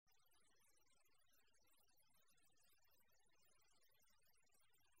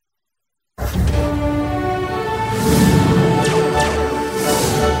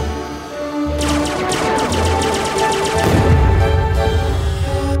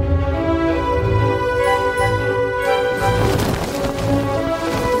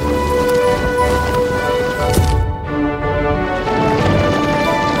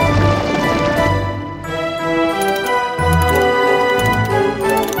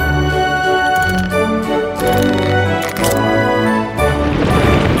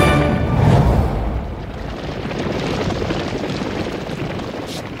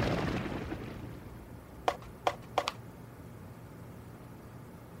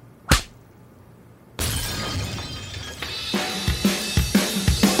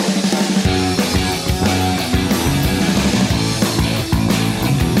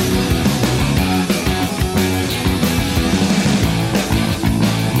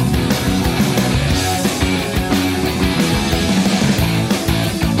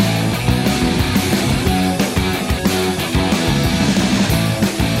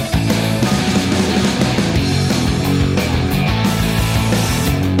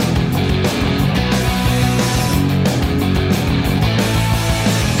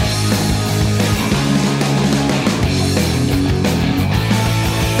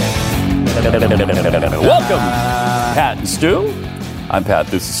Welcome, Pat and Stu. I'm Pat,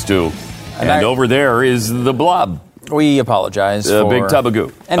 this is Stu. And over there is the Blob. We apologize for big tub of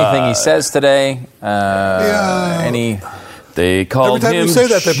goo. Anything he says today. They called Every time him you say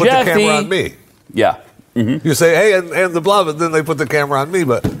that, they put Jeffy. the camera on me. Yeah. Mm-hmm. You say, hey, and the Blob, and then they put the camera on me,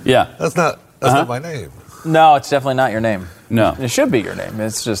 but that's not my name. No, it's definitely not your name. No. It should be your name.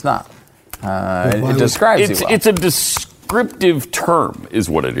 It's just not. It describes you well. It's a descriptive term is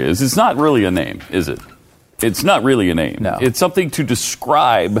what it is. It's not really a name, is it? It's not really a name. No. It's something to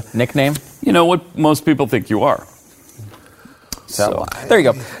describe. Nickname? You know, what most people think you are. So there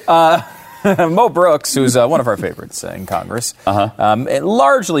you go. Mo Brooks, who's one of our favorites in Congress,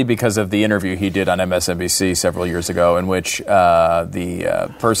 largely because of the interview he did on MSNBC several years ago, in which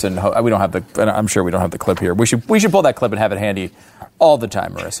the person we don't have I'm sure we don't have the clip here. We should pull that clip and have it handy all the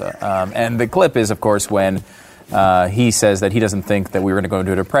time, Marissa. And the clip is, of course, when he says that he doesn't think that we were going to go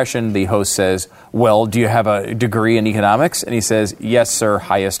into a depression. The host says, "Well, do you have a degree in economics?" And he says, "Yes, sir,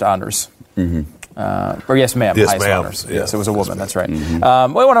 highest honors." Mm-hmm. Or yes, ma'am. Yes, highest ma'am. honors. Yes, it was a woman. That's right.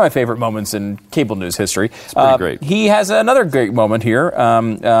 Mm-hmm. One of my favorite moments in cable news history. It's pretty great. He has another great moment here.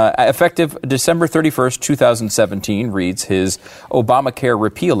 Effective December 31st, 2017, reads his Obamacare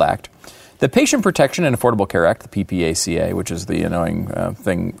Repeal Act. The Patient Protection and Affordable Care Act, the PPACA, which is the annoying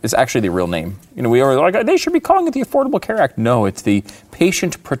thing, is actually the real name. You know, we are like, they should be calling it the Affordable Care Act. No, it's the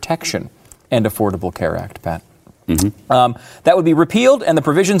Patient Protection and Affordable Care Act, Pat. Mm-hmm. That would be repealed, and the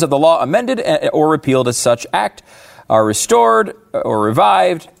provisions of the law amended or repealed as such act are restored or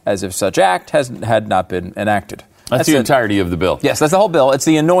revived as if such act had not been enacted. That's the entirety of the bill. Yes, that's the whole bill. It's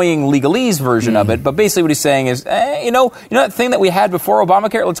the annoying legalese version of it, but basically what he's saying is, you know that thing that we had before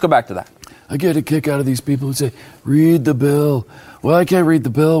Obamacare? Let's go back to that. I get a kick out of these people who say, read the bill. Well, I can't read the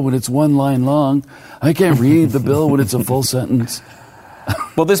bill when it's one line long. I can't read the bill when it's a full sentence.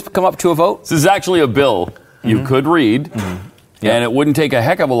 Will this come up to a vote? This is actually a bill you could read, and it wouldn't take a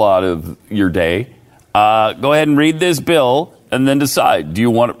heck of a lot of your day. Go ahead and read this bill and then decide, do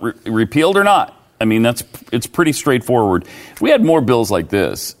you want it repealed or not? I mean, it's pretty straightforward. If we had more bills like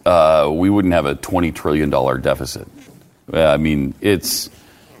this, we wouldn't have a $20 trillion deficit. I mean,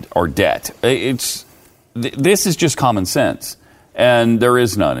 or debt. This is just common sense, and there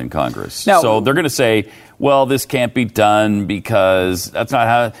is none in Congress. Now, so they're going to say, well, this can't be done because that's not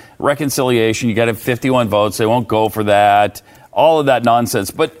how reconciliation. You got to have 51 votes. They won't go for that. All of that nonsense.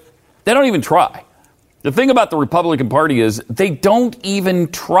 But they don't even try. The thing about the Republican Party is they don't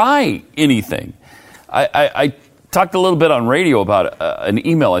even try anything. I talked a little bit on radio about an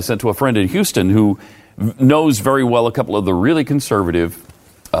email I sent to a friend in Houston who knows very well a couple of the really conservative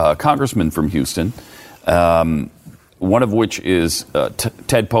congressmen from Houston, one of which is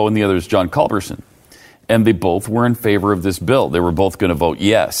Ted Poe and the other is John Culberson. And they both were in favor of this bill. They were both going to vote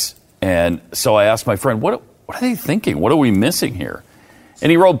yes. And so I asked my friend, what are they thinking? What are we missing here? And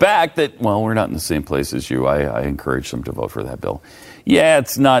he wrote back that, well, we're not in the same place as you. I encouraged them to vote for that bill. Yeah,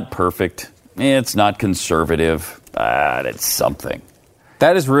 it's not perfect. It's not conservative. But it's something.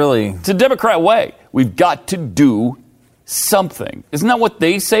 That is really... It's a Democrat way. We've got to do something. Isn't that what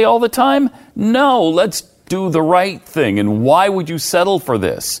they say all the time? No, let's do the right thing. And why would you settle for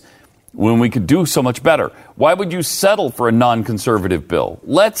this when we could do so much better? Why would you settle for a non-conservative bill?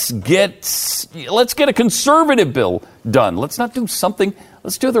 Let's get a conservative bill done. Let's not do something.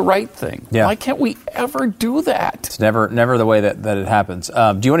 Let's do the right thing. Yeah. Why can't we ever do that? It's never the way that it happens.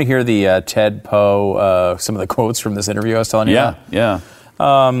 Do you want to hear the Ted Poe, some of the quotes from this interview I was telling you about? Yeah.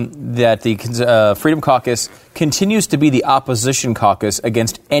 That the Freedom Caucus continues to be the opposition caucus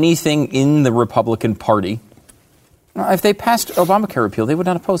against anything in the Republican Party. If they passed Obamacare repeal, they would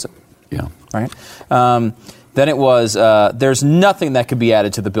not oppose it. Yeah. Right? Then it was, there's nothing that could be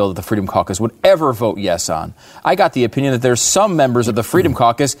added to the bill that the Freedom Caucus would ever vote yes on. I got the opinion that there's some members of the Freedom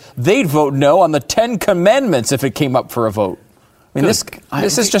Caucus, they'd vote no on the 10 Commandments if it came up for a vote. I mean,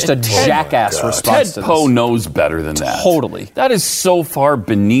 this is just a jackass response to this. Ted Poe knows better than that. Totally. That is so far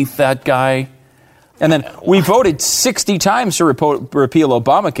beneath that guy. And then we voted 60 times to repeal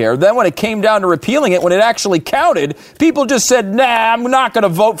Obamacare. Then when it came down to repealing it, when it actually counted, people just said, nah, I'm not going to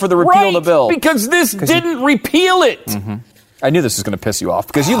vote for the repeal of the bill. Because this didn't repeal it. Mm-hmm. I knew this was going to piss you off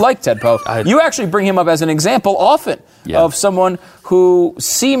because you like Ted Poe. You actually bring him up as an example often of someone who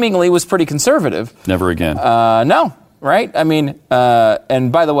seemingly was pretty conservative. Never again. No. Right? I mean,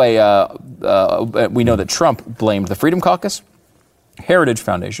 and by the way, we know that Trump blamed the Freedom Caucus, Heritage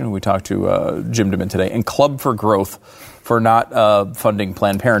Foundation, who we talked to Jim DeMint today, and Club for Growth for not funding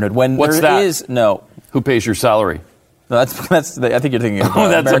Planned Parenthood. What's that? Who pays your salary? No, that's I think you're thinking of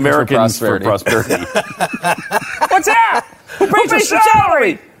that's Americans for Prosperity. For Prosperity. What's that? Who pays your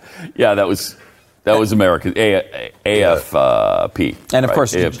salary? Yeah, that was American AFP, and of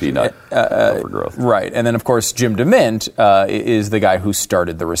course AFP, not for growth, right? And then of course Jim DeMint is the guy who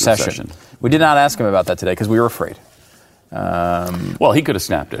started the recession. We did not ask him about that today because we were afraid. Well, he could have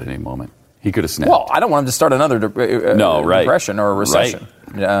snapped at any moment. He could have snapped. Well, I don't want him to start another depression or a recession. Right.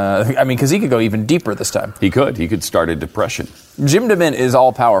 I mean, because he could go even deeper this time. He could start a depression. Jim DeMint is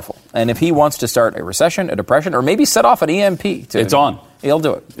all powerful, and if he wants to start a recession, a depression, or maybe set off an EMP, it's on. He'll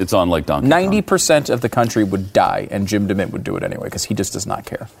do it. It's on like Donkey 90% of the country would die, and Jim DeMint would do it anyway because he just does not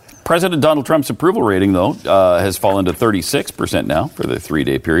care. President Donald Trump's approval rating, though, has fallen to 36% now for the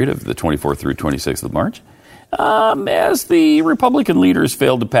 3-day period of the 24th through 26th of March, as the Republican leaders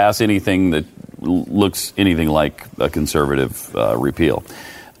failed to pass anything that looks anything like a conservative repeal.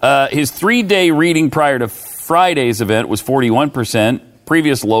 His 3-day reading prior to Friday's event was 41%.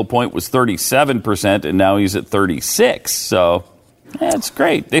 Previous low point was 37%, and now he's at 36%. So that's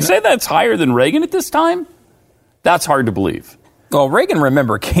great. They say that's higher than Reagan at this time. That's hard to believe. Well, Reagan,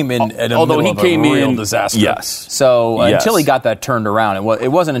 remember, came in at a real disaster. Yes. So until he got that turned around, it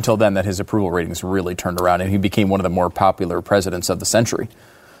wasn't until then that his approval ratings really turned around, and he became one of the more popular presidents of the century.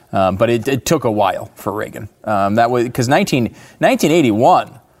 But it took a while for Reagan. That was because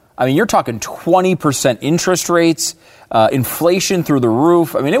 1981. I mean, you're talking 20% interest rates, inflation through the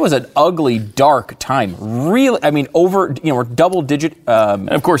roof. I mean, it was an ugly, dark time. Really, I mean, we're double-digit. And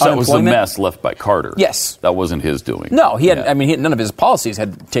of course, that was the mess left by Carter. Yes, that wasn't his doing. No, he hadn't. I mean, none of his policies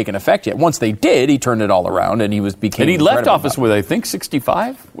had taken effect yet. Once they did, he turned it all around, and he became. And he left office with, I think,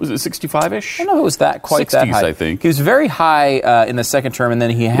 65. Was it 65-ish? I don't know if it was that 60s, that high. I think he was very high in the second term, and then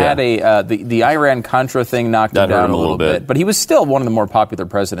he had the Iran-Contra thing knocked him down a little bit. But he was still one of the more popular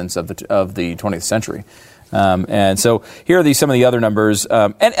presidents of the 20th century. And so here are some of the other numbers.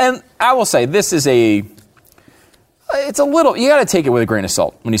 And I will say this is it's a little, you got to take it with a grain of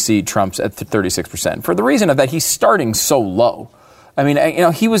salt when you see Trump's at 36% for the reason of that he's starting so low. I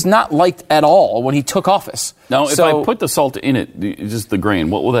mean, he was not liked at all when he took office. Now, if I put the salt in it, just the grain,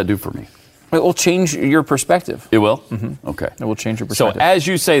 what will that do for me? It will change your perspective. It will? Mm-hmm. Okay. It will change your perspective. So as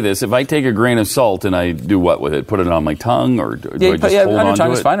you say this, if I take a grain of salt and I do what with it? Put it on my tongue or do I just hold on to it? On your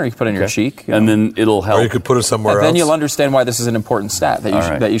tongue is fine, or you can put it in your cheek. And then it'll help. Or you could put it somewhere else. Then you'll understand why this is an important stat,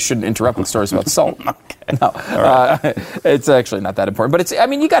 that you shouldn't interrupt with stories about salt. Okay. No, it's actually not that important. But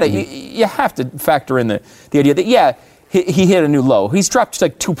you have to factor in the idea that, he hit a new low. He's dropped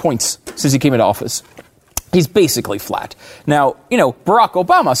like 2 points since he came into office. He's basically flat. Now, Barack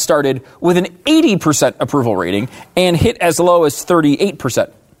Obama started with an 80% approval rating and hit as low as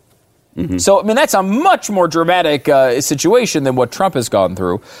 38%. Mm-hmm. So, I mean, that's a much more dramatic situation than what Trump has gone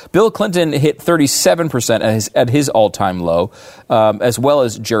through. Bill Clinton hit 37% at his all-time low, as well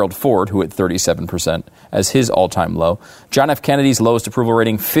as Gerald Ford, who hit 37% as his all-time low. John F. Kennedy's lowest approval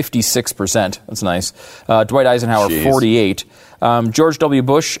rating, 56%. That's nice. Dwight Eisenhower, 48%. George W.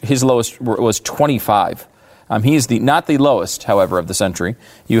 Bush, his lowest was 25%. He is not the lowest, however, of the century.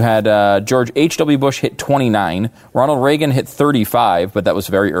 You had George H.W. Bush hit 29. Ronald Reagan hit 35, but that was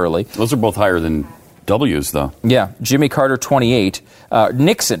very early. Those are both higher than W's, though. Yeah. Jimmy Carter, 28.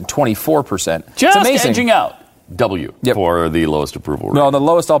 Nixon, 24%. Just edging out W for the lowest approval rate. No, the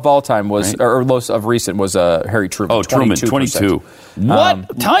lowest of all time was, or lowest of recent was Harry Truman. Oh, Truman, 22.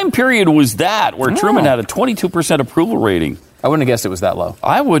 What time period was that where Truman had a 22% approval rating? I wouldn't have guessed it was that low.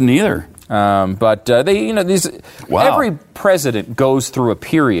 I wouldn't either. But every president goes through a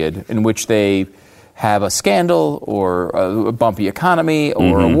period in which they have a scandal or a bumpy economy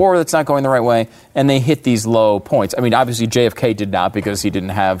or a war that's not going the right way, and they hit these low points. I mean, obviously JFK did not because he didn't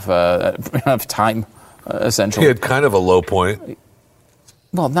have enough time, essentially. He had kind of a low point.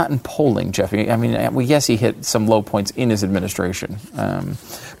 Well, not in polling, Jeffy. I mean, yes, he hit some low points in his administration.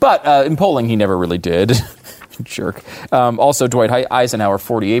 But in polling, he never really did. Jerk. Also, Dwight Eisenhower,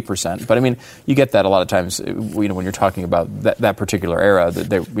 48%. But I mean, you get that a lot of times. When you're talking about that particular era,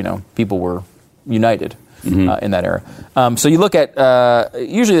 that people were united in that era. So you look at.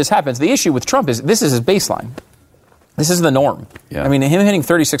 Usually, this happens. The issue with Trump is this is his baseline. This is the norm. Yeah. I mean, him hitting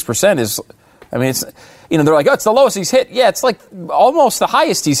 36% is. I mean, it's they're like, oh, it's the lowest he's hit. Yeah, it's like almost the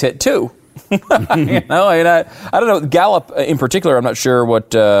highest he's hit too. I don't know. Gallup in particular, I'm not sure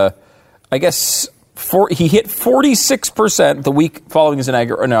what. I guess. He hit 46% the week following his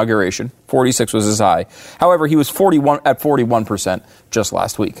inauguration. 46 was his high. However, he was 41% just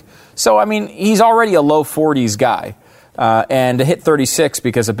last week. So, I mean, he's already a low 40s guy. And to hit 36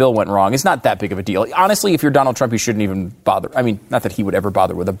 because a bill went wrong is not that big of a deal. Honestly, if you're Donald Trump, you shouldn't even bother. I mean, not that he would ever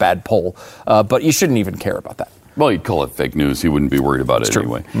bother with a bad poll, but you shouldn't even care about that. Well, he'd call it fake news. He wouldn't be worried about it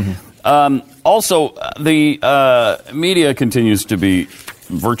anyway. Mm-hmm. Also, the media continues to be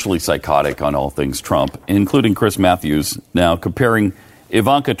virtually psychotic on all things Trump, including Chris Matthews, now comparing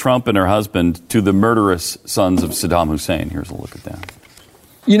Ivanka Trump and her husband to the murderous sons of Saddam Hussein. Here's a look at that.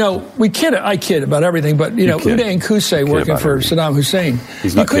 You know, I kid about everything, but, Uday and Qusay working for Saddam Hussein,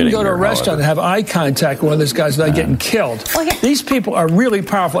 you couldn't go to a restaurant and have eye contact with one of those guys without getting killed. These people are really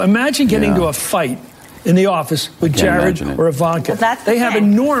powerful. Imagine getting into a fight in the office with Jared or Ivanka. They have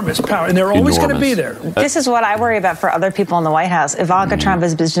enormous power, and they're always going to be there. This is what I worry about for other people in the White House. Ivanka Trump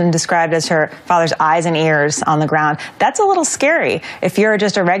has been described as her father's eyes and ears on the ground. That's a little scary if you're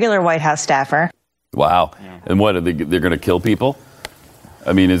just a regular White House staffer. Wow. And what, they're going to kill people?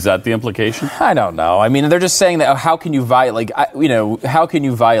 I mean, is that the implication? I don't know. I mean, they're just saying that how can you violate, how can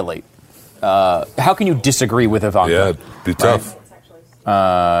you violate? How can you disagree with Ivanka? Yeah, it'd be tough.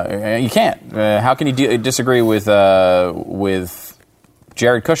 You can't. How can you disagree with Jared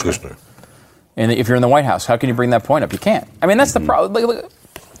Kushner? And if you're in the White House, how can you bring that point up? You can't. I mean, that's the problem.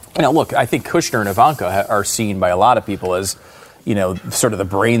 Look, I think Kushner and Ivanka are seen by a lot of people as, sort of the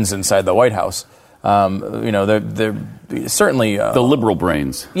brains inside the White House. They're certainly the liberal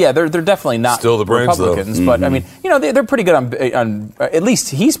brains. Yeah, they're definitely not still the brains, Republicans, though. But I mean, they're pretty good on at least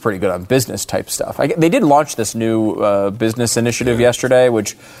he's pretty good on business type stuff. They did launch this new business initiative yesterday,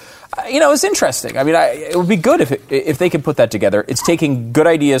 which is interesting. I mean, it would be good if they could put that together. It's taking good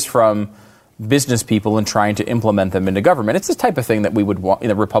ideas from business people and trying to implement them into government. It's the type of thing that we would want,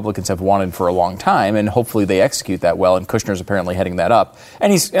 Republicans have wanted for a long time, and hopefully they execute that well. And Kushner's apparently heading that up,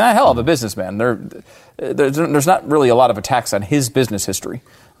 and he's a hell of a businessman. There's not really a lot of attacks on his business history.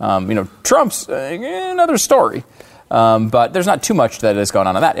 Trump's another story, but there's not too much that has gone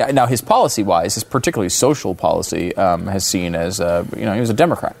on in that. Now, his policy-wise, his particularly social policy, has seen as he was a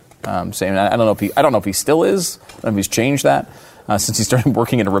Democrat. Saying I don't know if he still is. I don't know if he's changed that. Since he started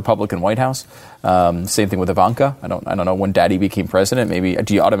working in a Republican White House. Same thing with Ivanka. I don't know when Daddy became president. Maybe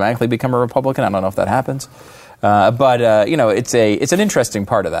do you automatically become a Republican? I don't know if that happens. But it's an interesting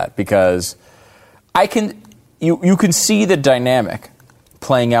part of that because you can see the dynamic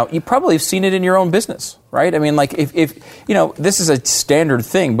playing out. You probably have seen it in your own business, right? I mean, like if this is a standard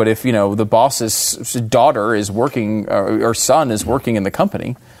thing, but if the boss's daughter is working or son is working in the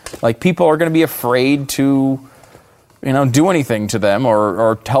company, like people are going to be afraid to do anything to them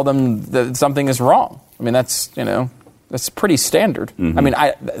or tell them that something is wrong. I mean, that's pretty standard. Mm-hmm. I mean,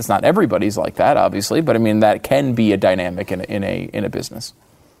 it's not everybody's like that, obviously, but I mean, that can be a dynamic in a business.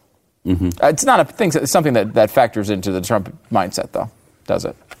 Mm-hmm. It's not a thing. It's something that factors into the Trump mindset, though, does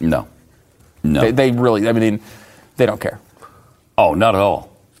it? No. They really. I mean, they don't care. Oh, not at all.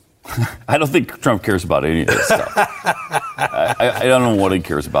 I don't think Trump cares about any of this stuff. I don't know what he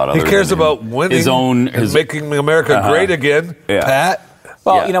cares about. He cares about winning his making America great again, Pat.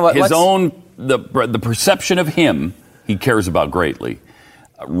 Well, you know what? The perception of him, he cares about greatly.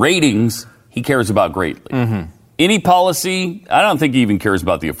 Ratings, he cares about greatly. Mm-hmm. Any policy, I don't think he even cares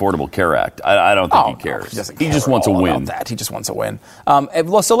about the Affordable Care Act. I don't think he cares. No, he just wants to win. He just wants to win.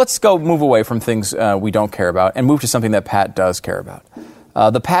 So let's move away from things we don't care about and move to something that Pat does care about.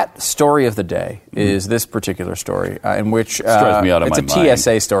 The Pat story of the day is this particular story in which drives me out of my it's a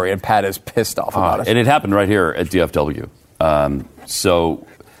TSA story, and Pat is pissed off about it. And it happened right here at DFW. So,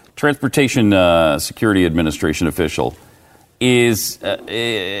 Transportation Security Administration official is,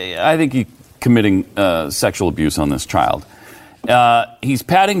 I think, he's committing sexual abuse on this child. He's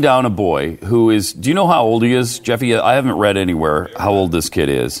patting down a boy who is. Do you know how old he is, Jeffy? I haven't read anywhere how old this kid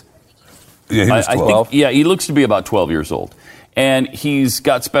is. Yeah, he was 12. He looks to be about 12 years old. And he's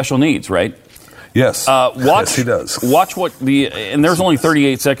got special needs, right? Yes. Yes, he does. Watch and there's only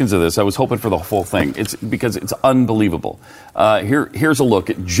 38 seconds of this. I was hoping for the full thing. It's because it's unbelievable. Here's a look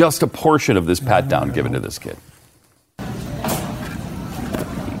at just a portion of this pat down given to this kid.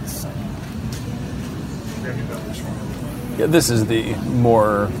 Yeah, this is the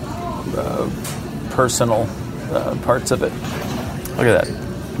more personal parts of it. Look at that.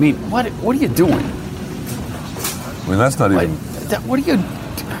 I mean, what are you doing? I mean, that's not even... What are you...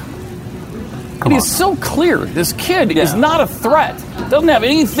 It is so clear. This kid is not a threat. Doesn't have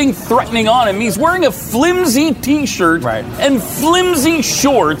anything threatening on him. He's wearing a flimsy T-shirt and flimsy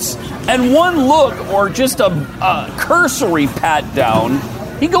shorts, and one look or just a cursory pat down,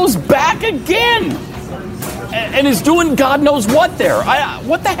 he goes back again and is doing God knows what there.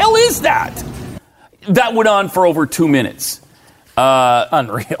 What the hell is that? That went on for over 2 minutes.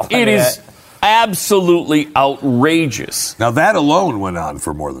 Unreal. It is... absolutely outrageous. Now, that alone went on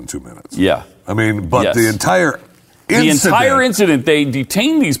for more than 2 minutes. Yeah. I mean, but the entire The entire incident, they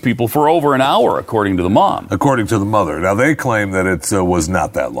detained these people for over an hour, according to the mom. According to the mother. Now, they claim that it was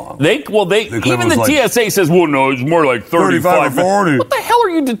not that long. Even the TSA says, well, no, it's more like 35 or 40. What the hell are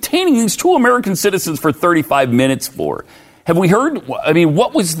you detaining these 2 American citizens for 35 minutes for? Have we heard? I mean,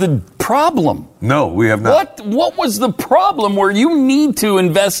 what was the problem? No, we have not. What was the problem where you need to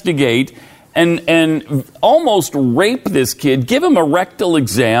investigate and almost rape this kid, give him a rectal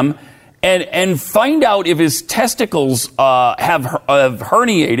exam, and find out if his testicles have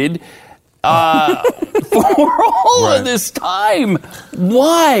herniated for all of this time?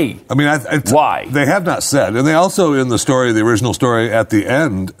 Why? I mean, why? They have not said, and they also in the story, the original story at the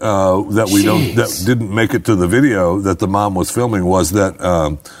end that didn't make it to the video that the mom was filming was that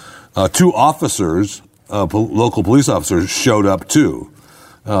 2 officers, local police officers, showed up too.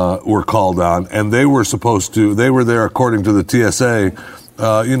 Were called on, and they were there according to the TSA,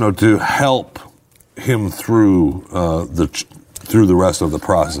 to help him through the rest of the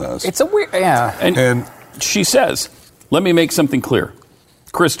process. It's a weird, yeah. And she says, let me make something clear,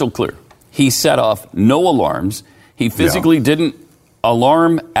 crystal clear. He set off no alarms. He physically didn't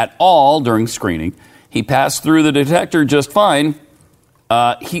alarm at all during screening. He passed through the detector just fine.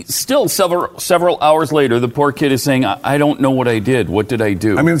 He still several hours later, the poor kid is saying, I don't know what I did. What did I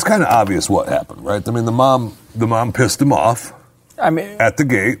do? I mean, it's kind of obvious what happened, right? I mean, the mom pissed him off. At the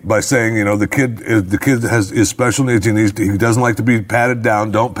gate by saying, the kid is special needs. He doesn't like to be patted down.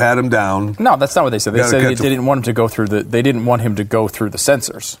 Don't pat him down. No, that's not what they said. They said they didn't want him to go through they didn't want him to go through the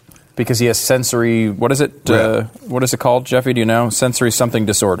sensors because he has sensory. What is it? What is it called, Jeffy? Do you know? Sensory something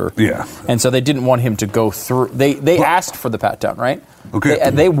disorder. Yeah. And so they didn't want him to go through. They asked for the pat down, right? Okay.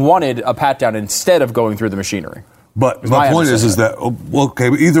 They wanted a pat down instead of going through the machinery. But my point is that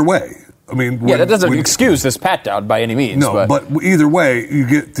but either way. I mean, that doesn't excuse this pat down by any means. No, but either way, you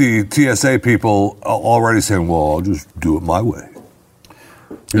get the TSA people already saying, "Well, I'll just do it my way."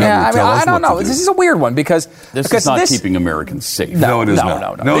 I don't know. This is a weird one because this is not keeping Americans safe. No, it is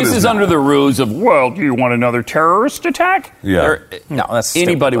not. No, this is under the ruse of, well, do you want another terrorist attack? Yeah. That's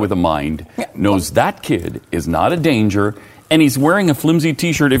anybody with a mind knows that kid is not a danger. And he's wearing a flimsy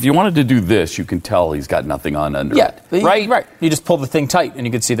T-shirt. If you wanted to do this, you can tell he's got nothing on under it. Right. You just pull the thing tight, and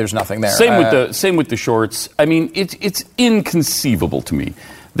you can see there's nothing there. Same with the shorts. I mean, it's inconceivable to me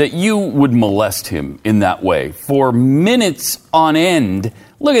that you would molest him in that way for minutes on end.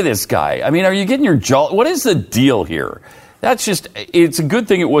 Look at this guy. I mean, are you getting your jaw? What is the deal here? It's a good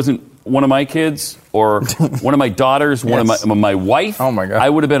thing it wasn't one of my kids or one of my daughters, one of my wife. Oh my God! I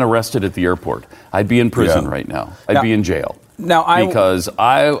would have been arrested at the airport. I'd be in prison right now. I'd be in jail. Because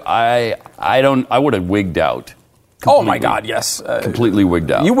I would have wigged out. Oh my God! Yes, completely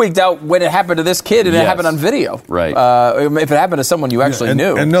wigged out. You wigged out when it happened to this kid, and it happened on video. Right. If it happened to someone you actually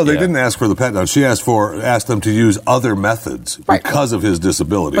knew. And no, they didn't ask for the pat down. She asked them to use other methods because of his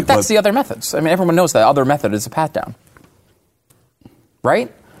disability. But that's the other methods. I mean, everyone knows that other method is a pat down.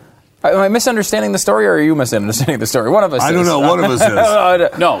 Right? Am I misunderstanding the story, or are you misunderstanding the story? One of us. I don't know. One of us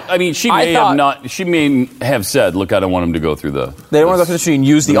is. No, I mean she may have said, "Look, I don't want him to go through the." They don't want to go through the machine.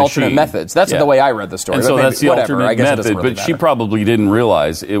 Use the alternate methods. That's the way I read the story. And so that's the alternate method. But she probably didn't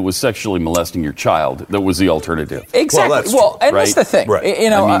realize it was sexually molesting your child. That was the alternative. Exactly. Well, and that's the thing. Right. I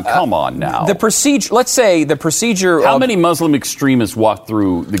mean, come on now. The procedure. Let's say the procedure. How many Muslim extremists walked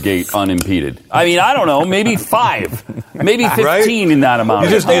through the gate unimpeded? I mean, I don't know. Maybe 5, maybe 15 in that amount. You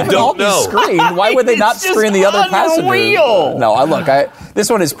just don't know. Screened. Why would they not screen the other passengers? No, this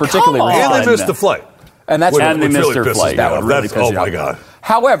one is particularly weird. And they missed the flight. And that's they missed their flight. That would really piss you off. Oh my God.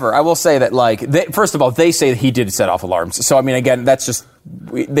 However, I will say that, first of all, they say he did set off alarms. So I mean, again, that's just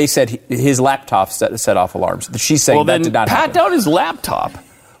they said his laptop set off alarms. She's saying that did not happen. Pat down his laptop.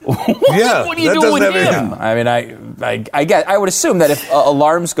 What are you doing with him? I mean, I would assume that if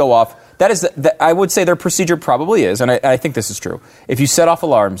alarms go off. That is, I would say their procedure probably is, and I think this is true. If you set off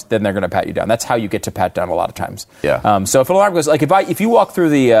alarms, then they're going to pat you down. That's how you get to pat down a lot of times. Yeah. So if an alarm goes, like if you walk through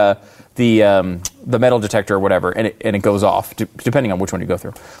the metal detector or whatever, and it goes off, depending on which one you go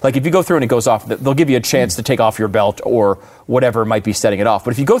through. Like if you go through and it goes off, they'll give you a chance to take off your belt or whatever might be setting it off.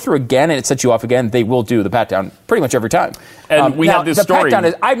 But if you go through again and it sets you off again, they will do the pat down pretty much every time. And we have this story. Pat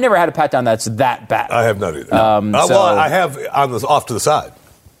down I've never had a pat down that's that bad. I have not either. Well, I have off to the side.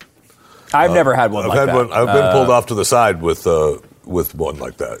 I've never had one like that. I've been pulled off to the side with one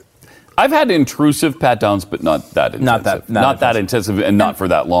like that. I've had intrusive pat downs, but not that intensive. Not that intensive, and not for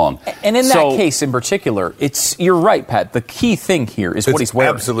that long. And in that case in particular, you're right, Pat. The key thing here is what he's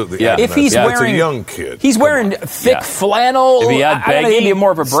wearing. Absolutely. Yeah. If he's wearing, it's a young kid. He's wearing thick flannel. If he had I'd give you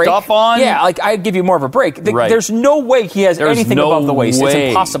more of a break. Stuff on. Yeah, like I'd give you more of a break. There's no way he has anything above the waist. It's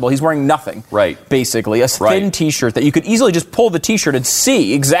impossible. He's wearing nothing. Right. Basically, a thin T-shirt that you could easily just pull the T-shirt and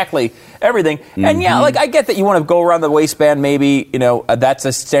see exactly everything. And yeah, like I get that you want to go around the waistband. Maybe that's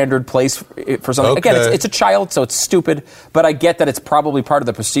a standard place for something. Okay. Again, it's a child, so it's stupid. But I get that it's probably part of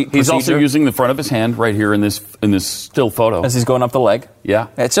the procedure. He's also using the front of his hand right here in this still photo as he's going up the leg. Yeah,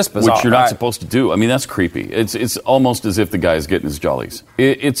 it's just bizarre. Which you're not supposed to do. I mean, that's creepy. It's almost as if the guy is getting his jollies.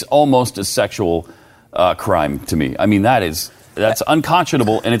 It's almost a sexual crime to me. I mean, that's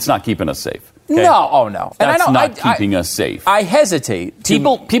unconscionable, and it's not keeping us safe. Okay? No, no. That's not keeping us safe. I hesitate.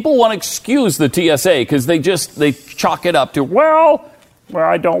 People want to excuse the TSA because they chalk it up to, well,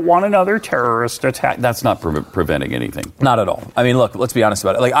 I don't want another terrorist attack. That's not preventing anything. Not at all. I mean, look, let's be honest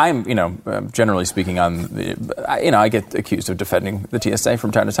about it. Like, I'm, generally speaking, I get accused of defending the TSA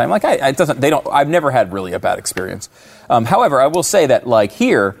from time to time. Like, I've never had really a bad experience. However, I will say that, like,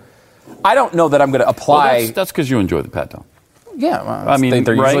 here, I don't know that I'm going to apply. Well, that's because you enjoy the pat down. Yeah, well, I mean,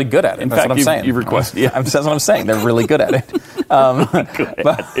 they're usually good at it. That's what I'm saying. You request. Yeah, that's what I'm saying. They're really good at it.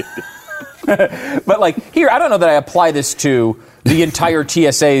 But like here, I don't know that I apply this to the entire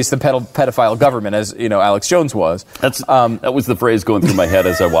TSA's the pedophile government, as Alex Jones was. That was the phrase going through my head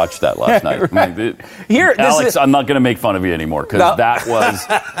as I watched that last night. Right. Alex, I'm not going to make fun of you anymore because that was.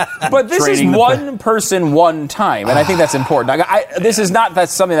 But this is one person, one time, and I think that's important. This is not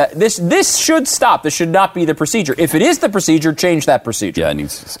something that this should stop. This should not be the procedure. If it is the procedure, change that procedure. Yeah, it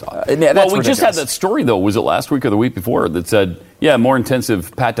needs to stop. We ridiculous. Just had that story though. Was it last week or the week before that said, yeah, more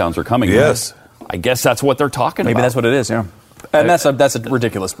intensive pat downs are coming? Yes. I guess that's what they're talking about. Maybe that's what it is. Yeah. And that's a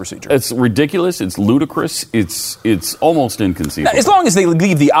ridiculous procedure. It's ridiculous. It's ludicrous. It's almost inconceivable. As long as they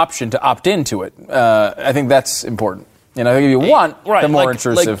leave the option to opt into it, I think that's important. If you want, the more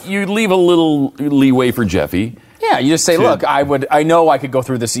intrusive. Like you leave a little leeway for Jeffy. Yeah, you just say, look, I know I could go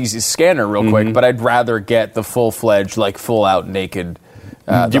through this easy scanner real quick, but I'd rather get the full-fledged, like full-out naked.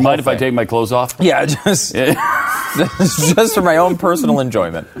 Do you mind if I take my clothes off? Yeah, just for my own personal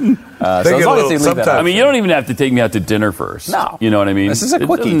enjoyment. So as long as they leave that. I mean, you don't even have to take me out to dinner first. No, you know what I mean. This is a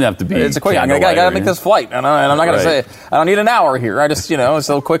quickie. It doesn't have to be. It's a quickie. I gotta make this flight, and I'm not gonna say I don't need an hour here. I just it's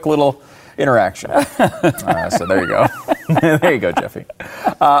a quick little interaction. So there you go. There you go, Jeffy.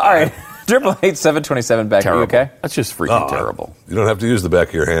 All right. 888-727 back. Are you okay? That's just freaking terrible. You don't have to use the back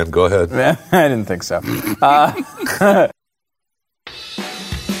of your hand. Go ahead. I didn't think so.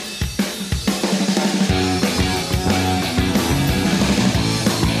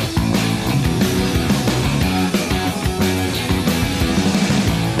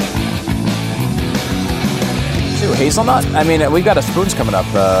 Hazelnut? I mean, we've got a Spoons coming up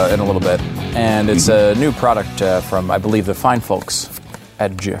in a little bit, and it's a new product from, I believe, the fine folks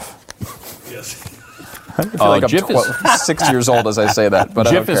at Jif. Yes. I feel like I'm 6 years old as I say that, but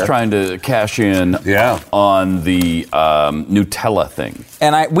Jif is trying to cash in on the Nutella thing.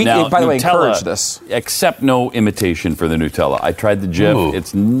 And by the way, encourage this. Accept no imitation for the Nutella. I tried the Jif. Ooh.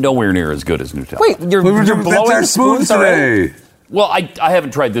 It's nowhere near as good as Nutella. Wait, you're blowing spoons today? Well, I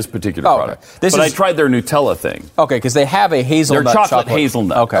haven't tried this particular product, but I tried their Nutella thing. Okay, because they have a hazelnut their chocolate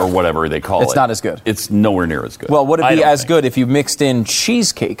hazelnut or whatever they call it. It's not as good. It's nowhere near as good. Well, would it be as good if you mixed in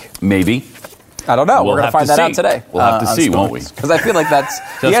cheesecake? Maybe. I don't know. We're going to find that out today. We'll have to see, won't we? Because I feel like that's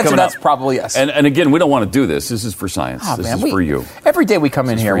the answer. That's probably yes. And again, we don't want to do this. This is for science. This is for you. Every day we come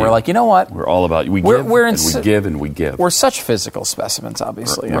in here, we're like, you know what? We're all about we give and we give. We're such physical specimens,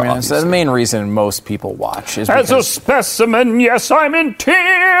 obviously. I mean, it's the main reason most people watch is as a specimen. Yes, I'm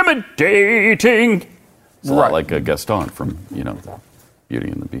intimidating. It's a lot like Gaston from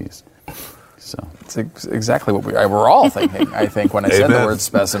Beauty and the Beast. So it's exactly what we're all thinking, I think, when I said the word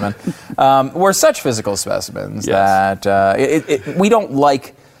specimen. We're such physical specimens that we don't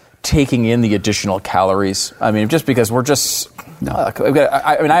like taking in the additional calories. I mean, just because we're just... No.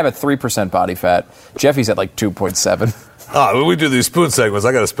 I have a 3% body fat. Jeffy's at like 2.7. When we do these spoon segments,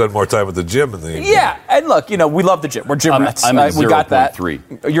 I got to spend more time at the gym in the evening. Yeah, and look, we love the gym. We're gym rats. I'm at 0.3. We got that.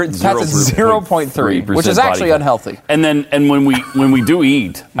 You're at 0.3, which is actually unhealthy. And when we do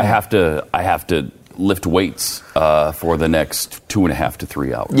eat, I have to lift weights for the next 2.5 to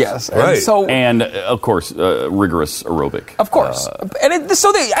 3 hours. Yes, right. And of course, rigorous aerobic. Of course,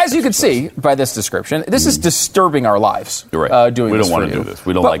 as you can see by this description, this is disturbing our lives. Right. Doing we this don't want for to you. do this.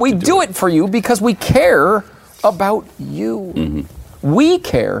 We don't but like we to do it for you because we care about you. Mm-hmm. We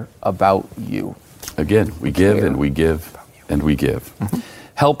care about you. Again, we give and we give and we give. Mm-hmm.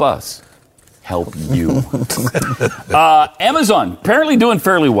 Help us help you. Amazon, apparently doing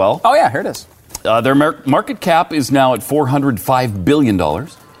fairly well. Oh, yeah, here it is. Their market cap is now at $405 billion,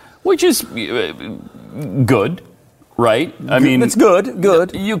 which is good, right? I mean, it's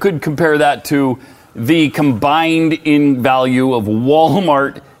good. You could compare that to the combined in value of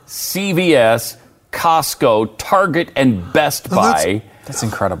Walmart, CVS, Costco, Target, and Best Buy. That's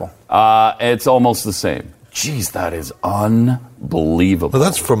incredible. It's almost the same. Jeez, that is unbelievable. Well,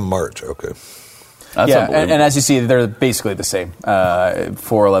 that's from March. Okay. That's and as you see, they're basically the same.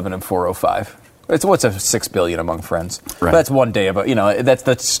 411 and 405. It's what's a $6 billion among friends. Right. That's one day of that's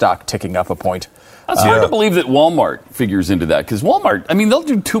the stock ticking up a point. It's hard to believe that Walmart figures into that because Walmart, I mean, they'll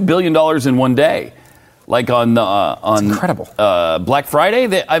do $2 billion in one day, like on incredible. Black Friday.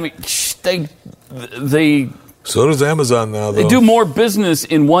 They So does Amazon now, though. They do more business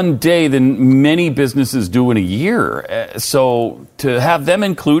in one day than many businesses do in a year. So to have them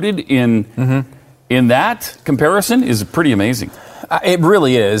included in that comparison is pretty amazing. It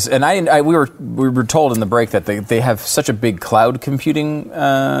really is, and we were told in the break that they have such a big cloud computing,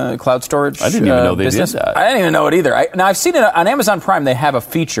 cloud storage. I didn't even know they business. did that. I didn't even know it either. Now I've seen it on Amazon Prime. They have a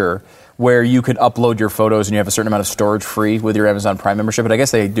feature where you could upload your photos and you have a certain amount of storage free with your Amazon Prime membership. But I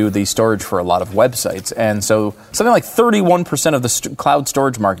guess they do the storage for a lot of websites, and so something like 31% of the cloud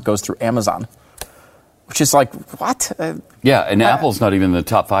storage market goes through Amazon. Which is like, what? Yeah, and Apple's not even in the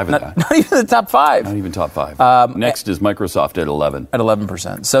top 5 of that. Not even the top 5. Not even top 5. Next is Microsoft at 11. At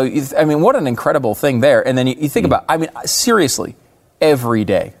 11%. So, what an incredible thing there. And then you think about, seriously, every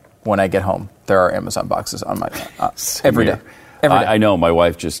day when I get home, there are Amazon boxes on my, every day. Every day. I know, my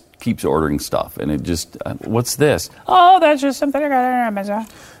wife just keeps ordering stuff, and it just, what's this? Oh, that's just something I got on Amazon.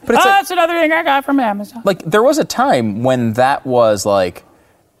 But that's another thing I got from Amazon. Like, there was a time when that was like,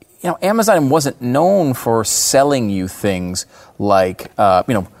 Amazon wasn't known for selling you things like,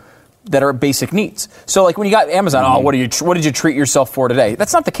 that are basic needs. So, like, when you got Amazon, what did you treat yourself for today?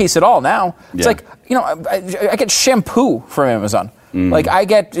 That's not the case at all now. It's like, I get shampoo from Amazon. Like, I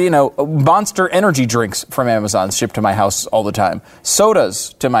get, Monster energy drinks from Amazon shipped to my house all the time.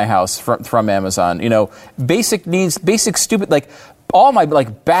 Sodas to my house from Amazon. Basic needs, basic stupid, like, all my,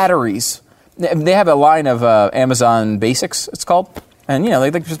 like, batteries. They have a line of Amazon Basics, it's called. And,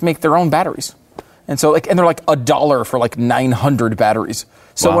 they just make their own batteries. And so, and they're like $1 for like 900 batteries.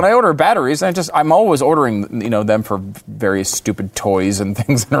 So when I order batteries, I'm always ordering, them for various stupid toys and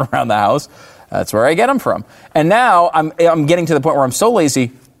things around the house. That's where I get them from. And now I'm getting to the point where I'm so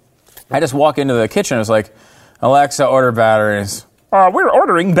lazy, I just walk into the kitchen and it's like, Alexa, order batteries. We're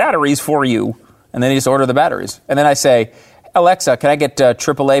ordering batteries for you. And then you just order the batteries. And then I say, Alexa, can I get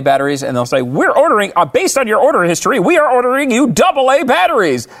AAA batteries? And they'll say, we're ordering, based on your order history, we are ordering you AA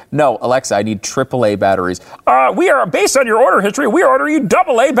batteries. No, Alexa, I need AAA batteries. Based on your order history, we are ordering you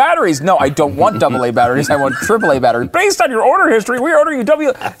AA batteries. No, I don't want AA batteries. I want AAA batteries. Based on your order history, we are ordering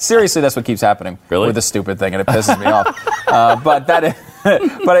you Seriously, that's what keeps happening. Really? With this stupid thing, and it pisses me off.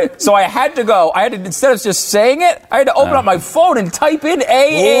 So I had to go. Instead of just saying it, I had to open up my phone and type in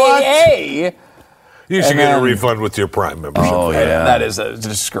AAA. What? You should get a refund with your Prime membership. Oh, yeah. That is a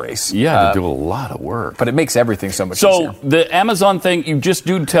disgrace. You have to do a lot of work. But it makes everything so much easier. So the Amazon thing, you just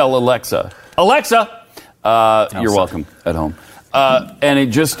do tell Alexa, you're welcome at home. And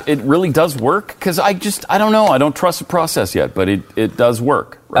it really does work because I don't know. I don't trust the process yet, but it does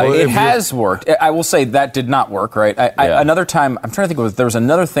work. Right? It has worked. I will say that did not work, right? Another time, I'm trying to think there was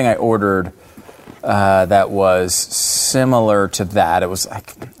another thing I ordered that was similar to that. It was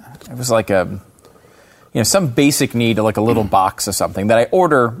like a... some basic need, like a little box of something that I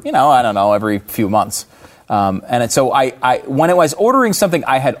order, I don't know, every few months. So when I was ordering something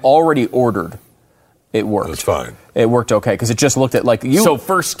I had already ordered, it worked. That's fine. It worked okay, because it just looked at like you. So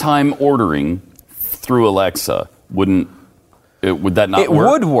first time ordering through Alexa, would that not work? It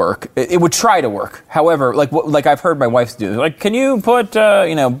would work. It would try to work. However, like I've heard my wife do, like, can you put,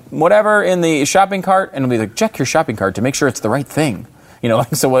 whatever in the shopping cart? And it'll be like, check your shopping cart to make sure it's the right thing.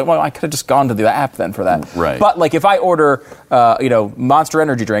 I could have just gone to the app then for that. Right. But like if I order, Monster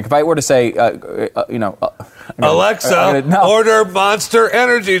energy drink, if I were to say, Alexa, order Monster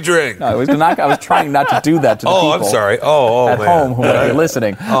energy drink. No, I was trying not to do that to the people. I'm sorry. At man. Home who might be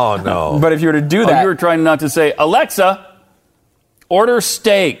listening. Oh no. But if you were to do that, you were trying not to say, Alexa, order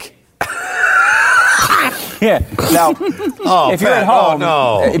steak. Yeah. Now, if you're at home,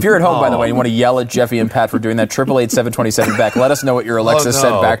 by the way, you want to yell at Jeffy and Pat for doing that, 888-727 back. Let us know what your Alexa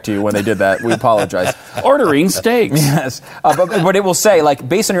said back to you when they did that. We apologize. Ordering steaks. Yes. But it will say, like,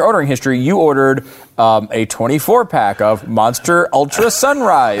 based on your ordering history, you ordered a 24-pack of Monster Ultra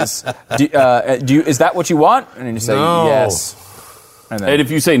Sunrise. Is that what you want? And you say, yes. And if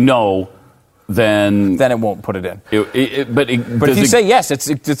you say no, then it won't put it in. But if you say yes,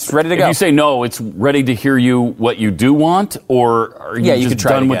 it's ready to go. If you say no, it's ready to hear you what you do want, or are you just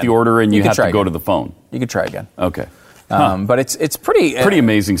done with the order and you have to go to the phone? You could try again. Okay. But it's pretty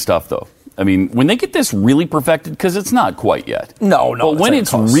amazing stuff, though. I mean, when they get this really perfected, because it's not quite yet. No. But when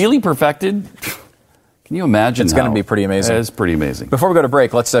it's really perfected, can you imagine? It's going to be pretty amazing. It's pretty amazing. Before we go to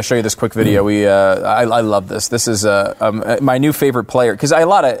break, let's show you this quick video. I love this. This is my new favorite player, because I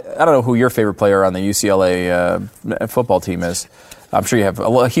don't know who your favorite player on the UCLA football team is. I'm sure you have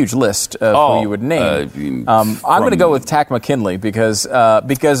a huge list of who you would name. I'm going to go with Takk McKinley because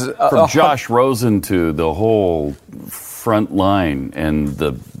from Josh Rosen to the whole front line and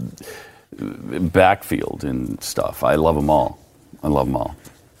the backfield and stuff. I love them all.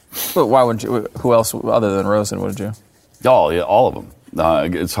 But why wouldn't you? Who else other than Rosen would you? Oh, yeah, all of them.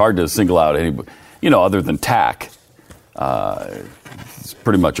 It's hard to single out anybody, other than Takk. It's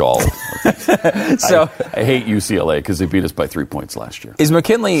pretty much all. So I hate UCLA because they beat us by 3 points last year. Is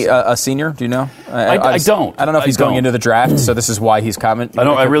McKinley a senior? Do you know? I don't. I don't know if he's going into the draft, so this is why he's commenting. I'm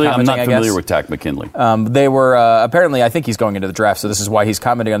not familiar with Takk McKinley. They were apparently. I think he's going into the draft, so this is why he's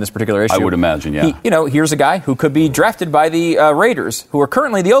commenting on this particular issue. I would imagine, yeah. Here's a guy who could be drafted by the Raiders, who are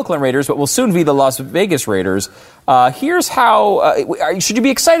currently the Oakland Raiders, but will soon be the Las Vegas Raiders. Here's how. Should you be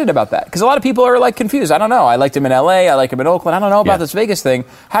excited about that? Because a lot of people are confused. I don't know. I liked him in LA. I like him in Oakland. I don't know about this Vegas thing.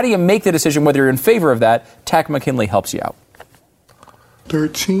 How do you make the decision whether you're in favor of that? Takk McKinley helps you out.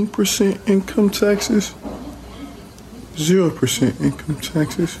 13% income taxes, 0% income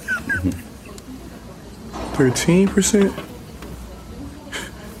taxes, 13%,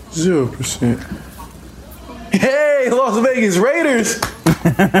 0%. Hey, Las Vegas Raiders!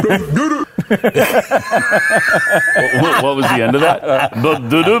 What was the end of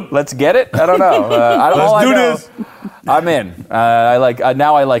that? Let's get it? I don't know. Let's do this. I'm in. I like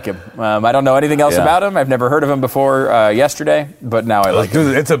him. I don't know anything else about him. I've never heard of him before yesterday, but now I like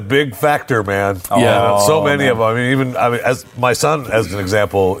him. It's a big factor, man. So many of them. I mean, as my son, as an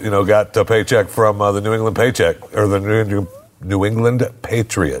example, got a paycheck from the New England Paycheck or the New England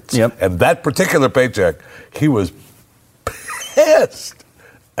Patriots. Yep. And that particular paycheck, he was pissed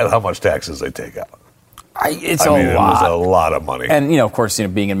at how much taxes they take out. It was a lot of money. And, of course,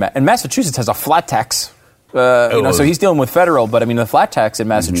 being in Massachusetts has a flat tax. So he's dealing with federal, but the flat tax in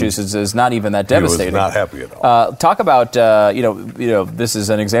Massachusetts is not even that devastating. He was not happy at all. Talk about this is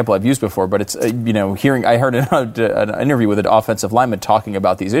an example I've used before, but it's I heard an interview with an offensive lineman talking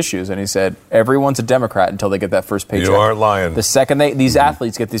about these issues, and he said everyone's a Democrat until they get that first paycheck. You aren't lying. The second these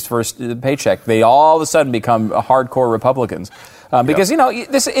athletes get this first paycheck, they all of a sudden become hardcore Republicans because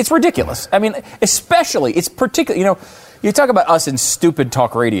it's ridiculous. I mean, especially it's particularly You talk about us in stupid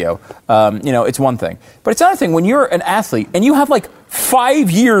talk radio, it's one thing. But it's another thing when you're an athlete and you have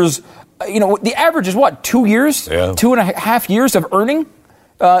 5 years, the average is what, 2 years? Yeah. 2.5 years of earning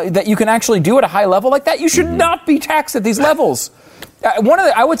that you can actually do at a high level like that? You should not be taxed at these levels.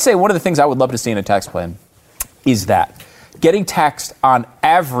 I would say one of the things I would love to see in a tax plan is that getting taxed on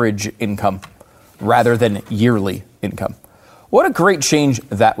average income rather than yearly income. What a great change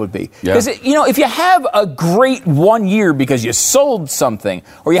that would be. Because, if you have a great 1 year because you sold something,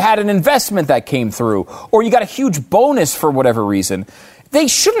 or you had an investment that came through, or you got a huge bonus for whatever reason, they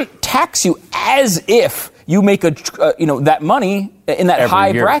shouldn't tax you as if you make that money in that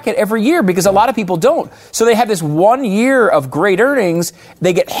high bracket every year, because a lot of people don't. So they have this 1 year of great earnings,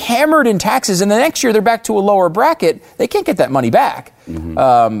 they get hammered in taxes, and the next year they're back to a lower bracket. They can't get that money back.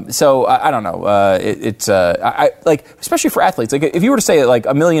 So I don't know. It's especially for athletes. If you were to say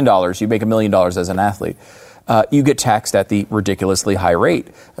 $1 million, you make $1 million as an athlete, you get taxed at the ridiculously high rate,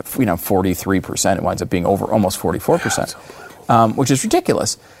 43%. It winds up being over almost 44%, which is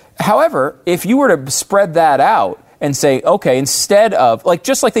ridiculous. However, if you were to spread that out and say, okay, instead of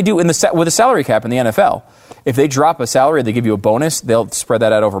just like they do with a salary cap in the NFL, if they drop a salary, they give you a bonus, they'll spread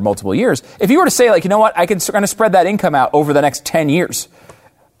that out over multiple years. If you were to say, you know what, I can kind of spread that income out over the next 10 years.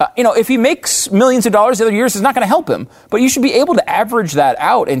 If he makes millions of dollars the other years, it's not going to help him. But you should be able to average that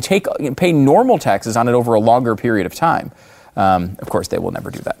out and pay normal taxes on it over a longer period of time. Of course, they will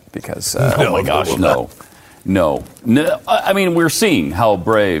never do that because, oh my gosh, no. I mean, we're seeing how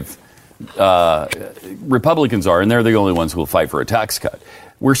brave Republicans are, and they're the only ones who will fight for a tax cut.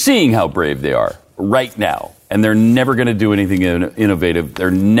 We're seeing how brave they are right now, and they're never going to do anything innovative. They're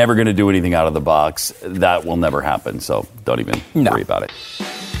never going to do anything out of the box. That will never happen, so don't even worry about it.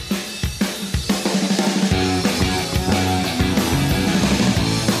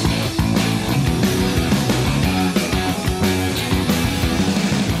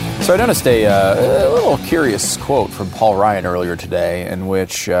 So I noticed a little curious quote from Paul Ryan earlier today in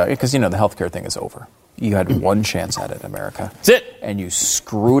which, because, the healthcare thing is over. You had one chance at it, America. That's it. And you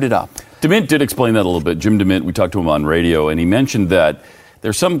screwed it up. DeMint did explain that a little bit. Jim DeMint, we talked to him on radio, and he mentioned that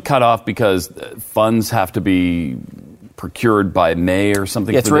there's some cutoff because funds have to be procured by May or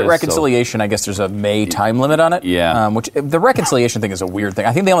something. Yeah, it's reconciliation. So. I guess there's a May time limit on it. Yeah. Which the reconciliation thing is a weird thing.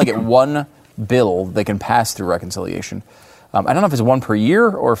 I think they only get one bill they can pass through reconciliation. I don't know if it's one per year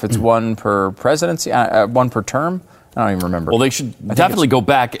or if it's one per presidency, one per term. I don't even remember. Well, they should definitely go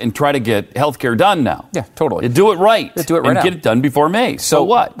back and try to get health care done now. Yeah, totally. Do it right. Do it right and now. Get it done before May. So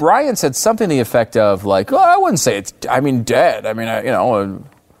what? Ryan said something to the effect of like, I wouldn't say it's, dead.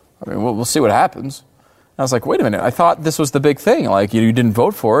 We'll see what happens. I was like, wait a minute. I thought this was the big thing. Like, you didn't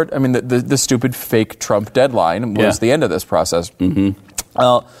vote for it. I mean, the stupid fake Trump deadline was the end of this process. Mm-hmm.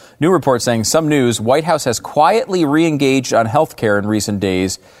 New report saying some news. White House has quietly re-engaged on health care in recent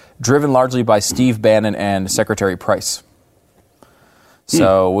days, driven largely by Steve Bannon and Secretary Price.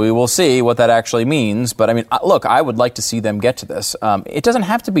 So we will see what that actually means. But, look, I would like to see them get to this. It doesn't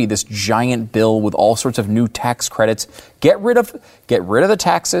have to be this giant bill with all sorts of new tax credits. Get rid of the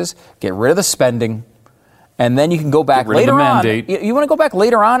taxes. Get rid of the spending. And then you can go back later on. You want to go back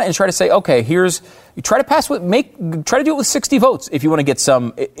later on and try to say, okay, try to do it with 60 votes if you want to get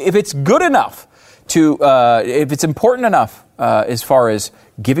some. If it's good enough if it's important enough as far as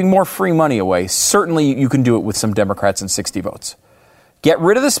giving more free money away, certainly you can do it with some Democrats and 60 votes. Get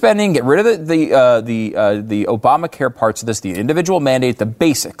rid of the spending. Get rid of the Obamacare parts of this, the individual mandate, the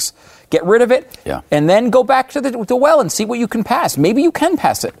basics. Get rid of it, and then go back to the well and see what you can pass. Maybe you can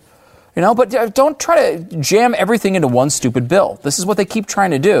pass it. But don't try to jam everything into one stupid bill. This is what they keep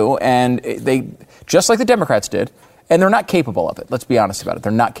trying to do, and they, just like the Democrats did, and they're not capable of it. Let's be honest about it.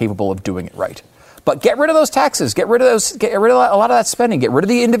 They're not capable of doing it right. But get rid of those taxes. Get rid of a lot of that spending. Get rid of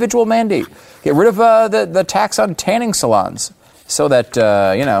the individual mandate. Get rid of the tax on tanning salons, so that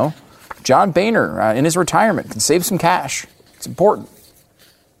John Boehner in his retirement can save some cash. It's important.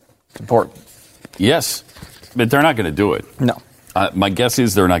 It's important. Yes, but they're not going to do it. No. My guess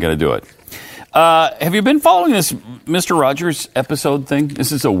is they're not going to do it. Have you been following this Mr. Rogers episode thing?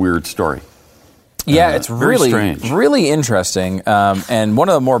 This is a weird story. Yeah, it's really strange. Really interesting, and one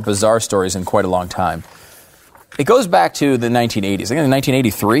of the more bizarre stories in quite a long time. It goes back to the 1980s. I think in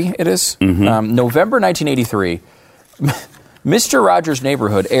 1983 it is. Mm-hmm. November 1983, Mr. Rogers'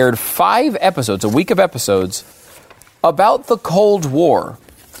 Neighborhood aired 5 episodes, a week of episodes, about the Cold War.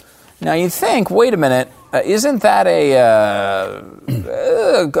 Now you think, wait a minute, isn't that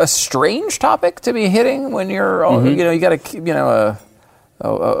a strange topic to be hitting when you're, you got a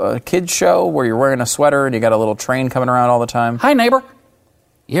kids show where you're wearing a sweater and you got a little train coming around all the time? Hi, neighbor.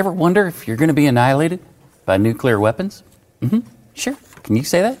 You ever wonder if you're going to be annihilated by nuclear weapons? Mm-hmm. Sure. Can you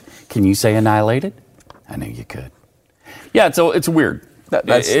say that? Can you say annihilated? I knew you could. Yeah, it's weird.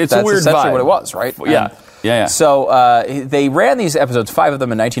 That's a weird essentially vibe. What it was, right? Yeah. Yeah. So they ran these episodes, 5 of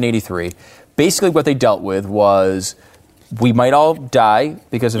them in 1983. Basically what they dealt with was we might all die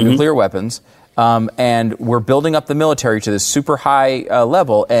because of nuclear weapons, and we're building up the military to this super high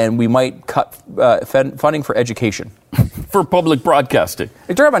level, and we might cut funding for education. For public broadcasting.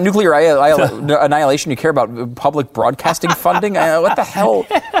 You're talking about nuclear annihilation, you care about public broadcasting funding? What the hell?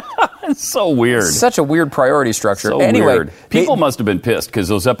 It's so weird. Such a weird priority structure. So anyway, weird. People must have been pissed because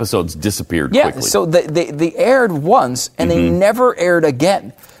those episodes disappeared quickly. So they aired once, and they never aired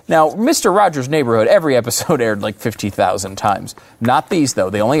again. Now, Mr. Rogers' Neighborhood, every episode aired like 50,000 times. Not these, though.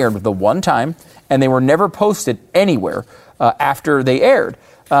 They only aired the one time, and they were never posted anywhere after they aired.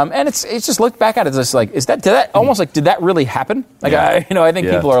 And it's just looked back at it as like, did that really happen? Like, I think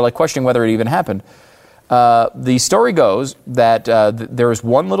people are like questioning whether it even happened. The story goes that there was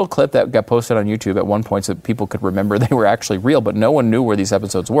one little clip that got posted on YouTube at one point so that people could remember they were actually real, but no one knew where these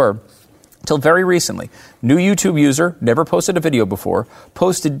episodes were. Till very recently. New YouTube user, never posted a video before,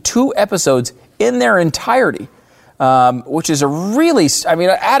 posted 2 episodes in their entirety, which is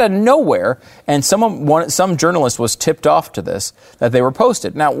out of nowhere. And some journalist was tipped off to this, that they were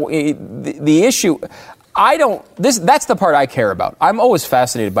posted. Now, the issue... that's the part I care about. I'm always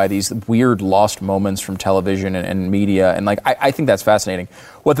fascinated by these weird lost moments from television and media, and I think that's fascinating.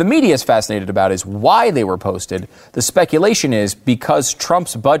 What the media is fascinated about is why they were posted. The speculation is because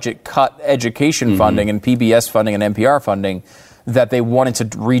Trump's budget cut education funding and PBS funding and NPR funding, that they wanted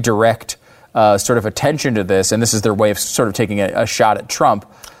to redirect sort of attention to this, and this is their way of sort of taking a shot at Trump.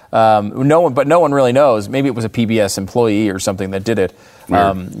 No one really knows. Maybe it was a PBS employee or something that did it.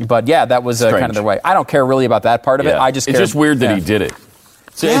 But yeah, that was kind of their way. I don't care really about that part of it. I just care. It's just weird that he did it.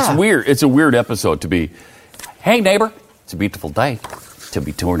 So it's weird. It's a weird episode to be, hey, neighbor, it's a beautiful day. to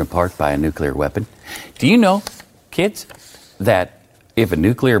be torn apart by a nuclear weapon. Do you know, kids, that if a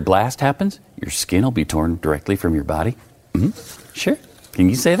nuclear blast happens, your skin will be torn directly from your body? Mm-hmm. Sure. Can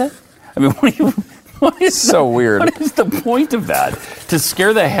you say that? I mean, what is so weird. What is the point of that? To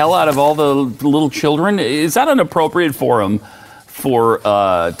scare the hell out of all the little children? Is that an appropriate forum for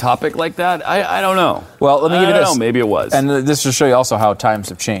a topic like that? I don't know. Well, let me give you this. I don't know. Maybe it was. And this will show you also how times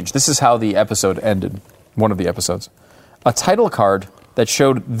have changed. This is how the episode ended, one of the episodes. A title card that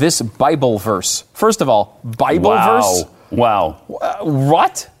showed this Bible verse. First of all, Bible verse? Wow.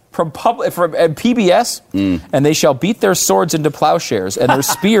 What? From PBS? And they shall beat their swords into plowshares and their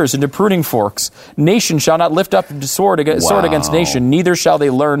spears into pruning forks. Nation shall not lift up sword against nation, neither shall they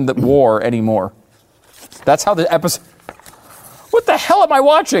learn the war anymore. That's how the episode... What the hell am I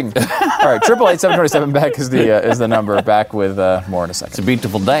watching? All right, 888-727 back is the number. Back with more in a second. It's a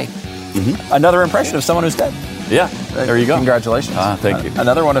beautiful day. Mm-hmm. Another impression of someone who's dead. Yeah, there you go. Congratulations. Thank you.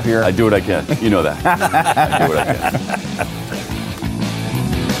 Another one of your... I do what I can. You know that. I do what I can.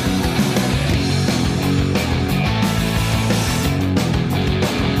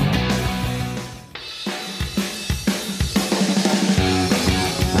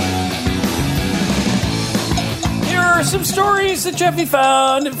 Some stories that Jeffy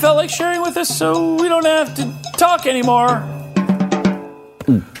found and felt like sharing with us so we don't have to talk anymore.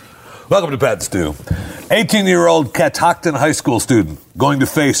 Welcome to Pat and Stu. 18-year-old Catoctin High School student going to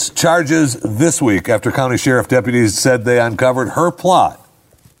face charges this week after county sheriff deputies said they uncovered her plot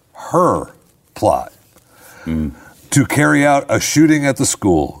to carry out a shooting at the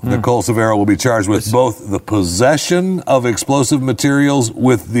school. Nicole Severo will be charged with both the possession of explosive materials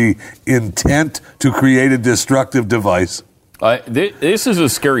with the intent to create a destructive device. This is a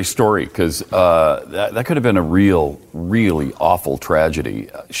scary story because that could have been a really awful tragedy.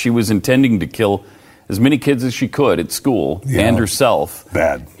 She was intending to kill as many kids as she could at school and herself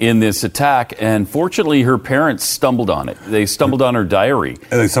in this attack. And fortunately, her parents stumbled on it. They stumbled on her diary.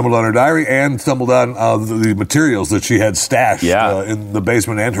 And they stumbled on her diary and stumbled on the materials that she had stashed in the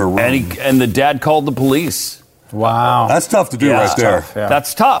basement and her room. And the dad called the police. Wow. That's tough to do right there. Tough, yeah.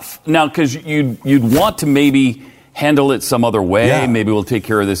 That's tough. Now, because you'd want to maybe handle it some other way. Yeah. Maybe we'll take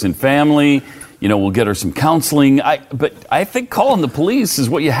care of this in family. You know, we'll get her some counseling. But I think calling the police is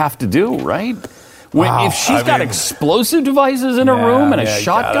what you have to do, right? If she's got explosive devices in her room and a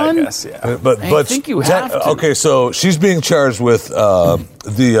shotgun, I guess, but I think you have to. Okay, so she's being charged with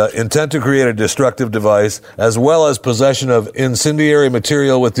the intent to create a destructive device, as well as possession of incendiary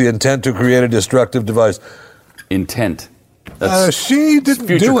material with the intent to create a destructive device. Intent. She didn't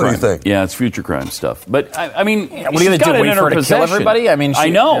do anything. Yeah, it's future crime stuff. But I mean, what are you going to do? Wait for her to kill everybody? I mean, I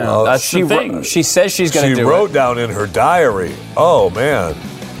know. That's the thing. She says she's going to do it. She wrote down in her diary. Oh man.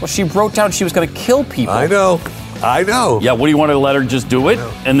 Well, she wrote down she was going to kill people. I know. Yeah, what do you want to let her just do it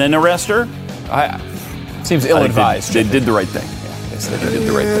and then arrest her? Seems ill-advised. They did the right thing. Yes, they did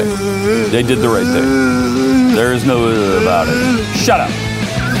the right thing. They did the right thing. There is no about it. Shut up.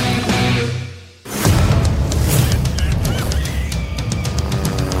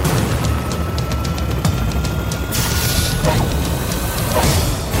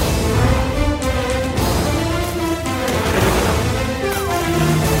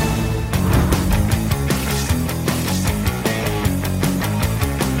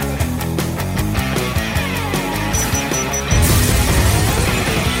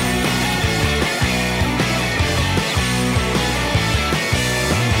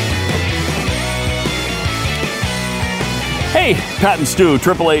 Hey, Pat and Stu,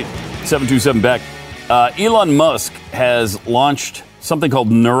 888-727-BECK. Elon Musk has launched something called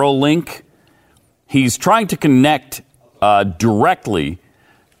Neuralink. He's trying to connect directly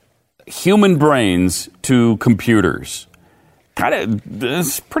human brains to computers.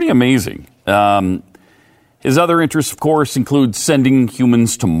 It's pretty amazing. His other interests, of course, include sending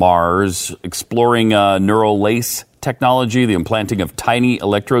humans to Mars, exploring neural lace technology, the implanting of tiny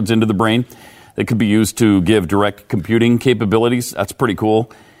electrodes into the brain that could be used to give direct computing capabilities. That's pretty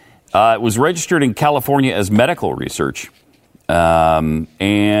cool. It was registered in California as medical research, and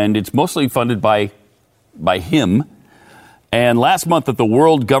it's mostly funded by him. And last month at the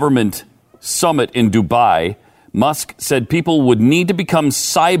World Government Summit in Dubai, Musk said people would need to become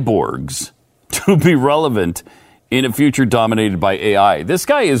cyborgs to be relevant in a future dominated by AI. This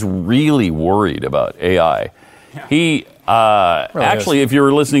guy is really worried about AI. Yeah. He actually, if you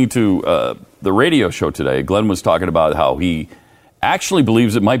were listening to the radio show today, Glenn was talking about how he actually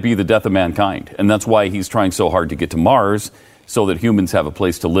believes it might be the death of mankind. And that's why he's trying so hard to get to Mars so that humans have a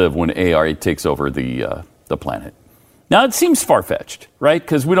place to live when AI takes over the planet. Now, it seems far-fetched, right?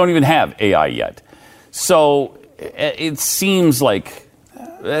 Because we don't even have AI yet. So it seems like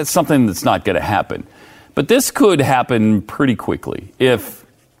That's something that's not going to happen. But this could happen pretty quickly if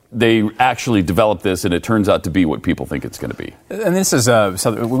they actually develop this and it turns out to be what people think it's going to be. And this is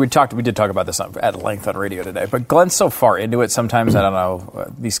something we did talk about this at length on radio today. But Glenn's so far into it sometimes, I don't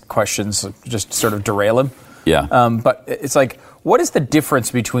know, these questions just sort of derail him. Yeah. But it's like, what is the difference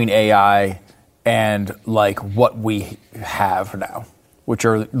between AI and like what we have now, which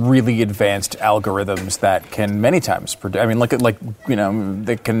are really advanced algorithms that can many times predict? I mean, look at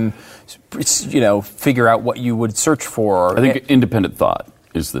they can, figure out what you would search for. I think independent thought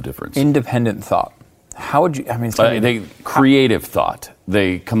is the difference. Independent thought. How would you? I mean, creative thought.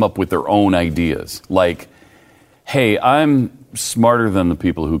 They come up with their own ideas. Like, hey, I'm smarter than the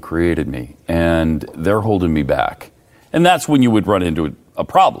people who created me, and they're holding me back. And that's when you would run into a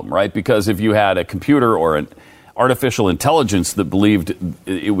problem, right? Because if you had a computer or an artificial intelligence that believed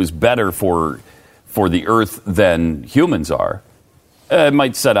it was better for the Earth than humans are, it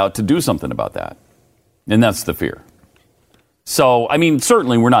might set out to do something about that. And that's the fear. So, I mean,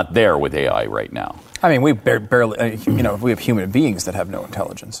 certainly we're not there with AI right now. I mean, we barely, we have human beings that have no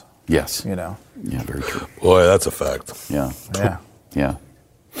intelligence. Yes. Yeah, very true. Boy, that's a fact. Yeah. Yeah.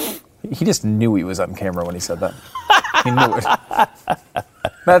 He just knew he was on camera when he said that. He knew it.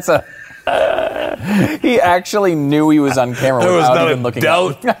 He actually knew he was on camera without even looking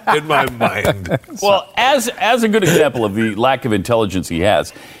doubt in my mind. Well, as a good example of the lack of intelligence he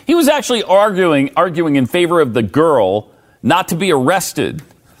has, he was actually arguing in favor of the girl not to be arrested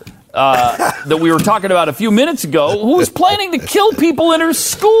that we were talking about a few minutes ago, who was planning to kill people in her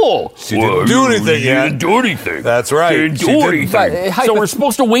school. She didn't do anything yet. Didn't do anything. That's right. Didn't do anything. So we're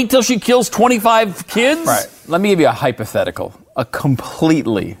supposed to wait till she kills 25 kids? Right. Let me give you a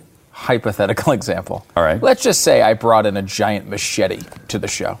completely hypothetical example. All right. Let's just say I brought in a giant machete to the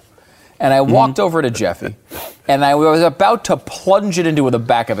show. And I walked over to Jeffy, and I was about to plunge it into the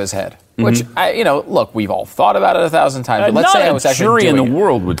back of his head. Which, look, we've all thought about it 1,000 times. But let's say I was actually jury in the doing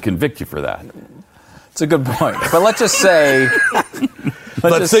world would convict you for that. It's a good point. But let's just say...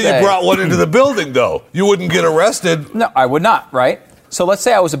 Let's say you brought one into the building, though. You wouldn't get arrested. No, I would not, right? So let's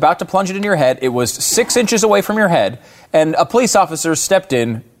say I was about to plunge it in your head. It was 6 inches away from your head, and a police officer stepped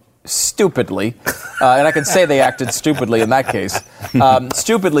in stupidly, and I can say they acted stupidly in that case,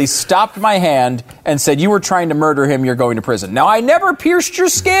 stupidly stopped my hand and said, "You were trying to murder him, you're going to prison." Now, I never pierced your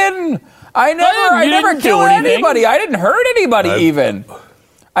skin. I never killed anybody. I didn't hurt anybody even.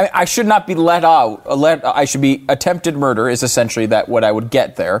 I should not be let out. I should be attempted murder is essentially what I would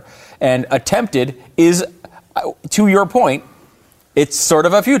get there. And attempted is, to your point, it's sort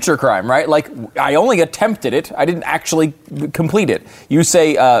of a future crime, right? Like, I only attempted it. I didn't actually complete it. You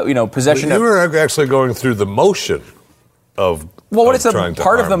say, possession You were actually going through the motion of Well, what is the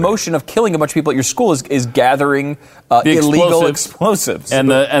part of the motion of killing a bunch of people at your school is gathering illegal explosives. And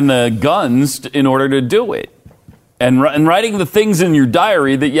the guns in order to do it. And writing the things in your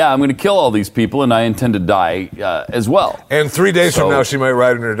diary that, I'm going to kill all these people and I intend to die as well. And 3 days from now, she might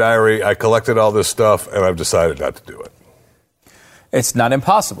write in her diary, I collected all this stuff and I've decided not to do it. It's not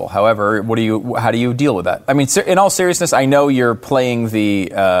impossible. However, how do you deal with that? I mean, in all seriousness, I know you're playing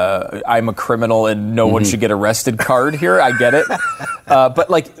the I'm a criminal and no one should get arrested card here. I get it. But,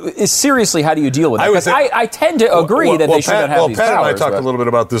 seriously, how do you deal with that? Because I tend to agree that they shouldn't have these powers. Pat and I talked a little bit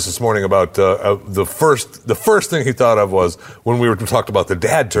about this morning about the first thing he thought of was when we talked about the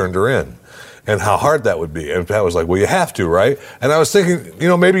dad turned her in and how hard that would be. And Pat was like, well, you have to, right? And I was thinking,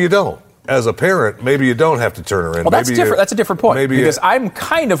 maybe you don't. As a parent, maybe you don't have to turn her in. Well, that's different. That's a different point. Because I'm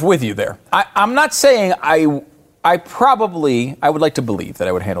kind of with you there. I'm not saying I would like to believe that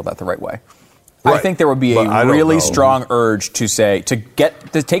I would handle that the right way. Right. I think there would be a really strong urge to take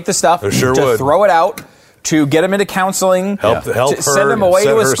the stuff, throw it out, to get him into counseling, to send him away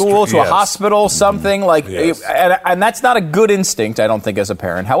to a school, to a hospital, something like. Yes. And that's not a good instinct, I don't think, as a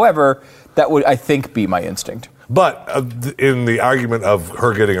parent. However, that would, I think, be my instinct. But in the argument of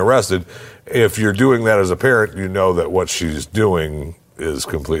her getting arrested, if you're doing that as a parent, you know that what she's doing is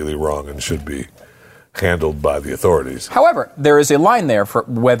completely wrong and should be handled by the authorities. However, there is a line there for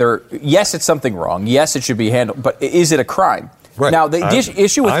whether, yes, it's something wrong, yes, it should be handled, but is it a crime? Right. Now, the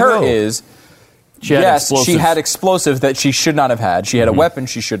issue with her is, she had explosives that she should not have had. She had a weapon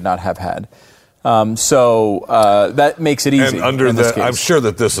she should not have had. So that makes it easy. And I'm sure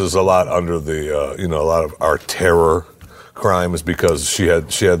that this is a lot under the, a lot of our terror crimes because she had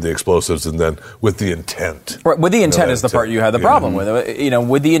the explosives and then with the intent. Right, with the intent is the part you had the problem with.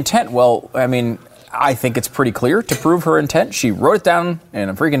 With the intent, I think it's pretty clear to prove her intent. She wrote it down in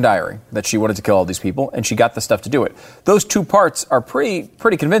a freaking diary that she wanted to kill all these people, and she got the stuff to do it. Those two parts are pretty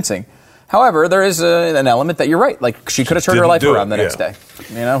convincing. However, there is an element that you're right. Like, she could have turned her life around the next day.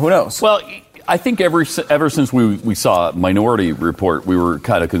 You know, who knows? Well, I think ever since we saw Minority Report, we were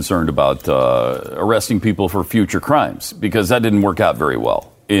kind of concerned about arresting people for future crimes, because that didn't work out very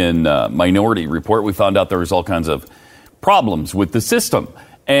well. In Minority Report, we found out there was all kinds of problems with the system.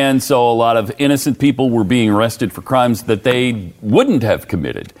 And so a lot of innocent people were being arrested for crimes that they wouldn't have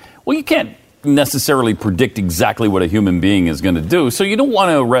committed. Well, you can't necessarily predict exactly what a human being is going to do, so you don't want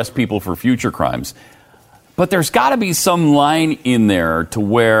to arrest people for future crimes. But there's got to be some line in there to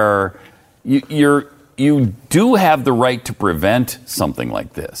where you do have the right to prevent something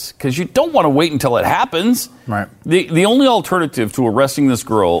like this, because you don't want to wait until it happens. Right. The only alternative to arresting this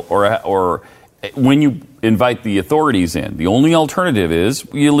girl, or when you invite the authorities in, the only alternative is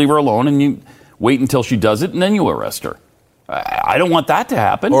you leave her alone and you wait until she does it and then you arrest her. I don't want that to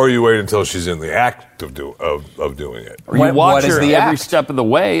happen. Or you wait until she's in the act of doing it. Or you watch her every act? Step of the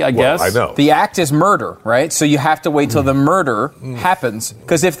way, I guess. I know. The act is murder, right? So you have to wait till the murder happens.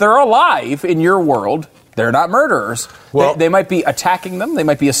 Because if they're alive in your world, they're not murderers. Well, they might be attacking them, they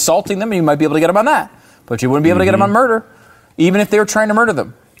might be assaulting them, and you might be able to get them on that. But you wouldn't be able to get them on murder, even if they were trying to murder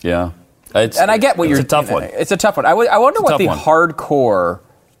them. Yeah. And I get what it's a tough one. It's a tough one. I wonder what the hardcore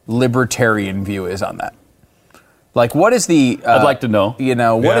libertarian view is on that. Like, what is the... I'd like to know. You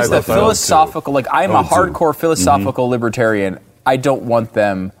know, what is the philosophical... Like, I'm a hardcore philosophical libertarian. I don't want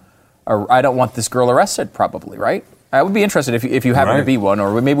them... Or I don't want this girl arrested, probably, right? I would be interested if you happen to be one,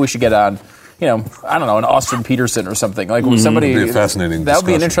 or maybe we should get on, you know, I don't know, an Austin Peterson or something. Like, somebody... That'd be a fascinating That would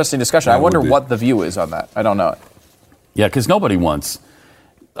be an interesting discussion. I wonder what the view is on that. I don't know it. Yeah, because nobody wants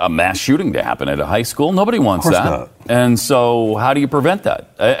a mass shooting to happen at a high school. Nobody wants that. Not. And so how do you prevent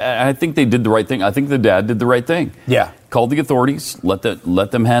that? I think they did the right thing. I think the dad did the right thing. Yeah. Called the authorities, let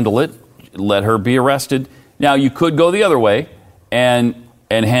them handle it, let her be arrested. Now, you could go the other way and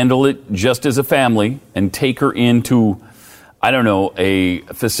handle it just as a family and take her into, I don't know, a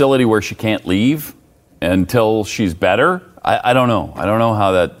facility where she can't leave until she's better. I don't know. I don't know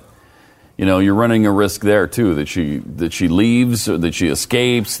how that... You know, you're running a risk there too, that she leaves, or that she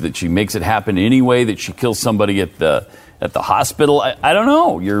escapes, that she makes it happen anyway, that she kills somebody at the hospital. I don't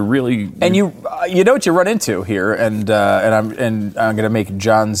know. You're really you know what you run into here, and I'm going to make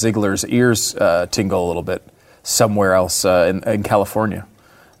John Ziegler's ears tingle a little bit somewhere else in California,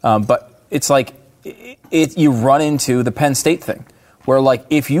 but it's like you run into the Penn State thing, where like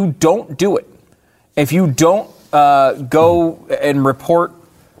if you don't do it, if you don't go and report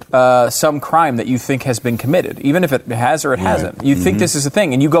some crime that you think has been committed, even if it has or it hasn't. You think this is a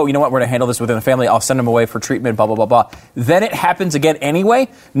thing, and you go, you know what, we're going to handle this within the family, I'll send them away for treatment, blah, blah, blah, blah. Then it happens again anyway.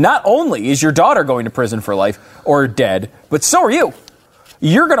 Not only is your daughter going to prison for life or dead, but so are you.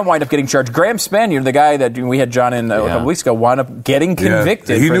 You're going to wind up getting charged. Graham Spanier, the guy that we had John in a couple weeks ago, wound up getting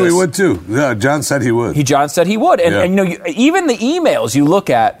convicted. He knew he would too. Yeah, John said he would. John said he would. And you know, even the emails you look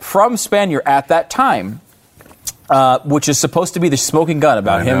at from Spanier at that time, which is supposed to be the smoking gun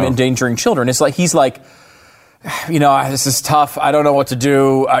about him endangering children. It's like, he's like, you know, this is tough. I don't know what to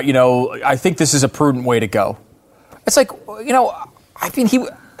do. You know, I think this is a prudent way to go. It's like, you know, I mean,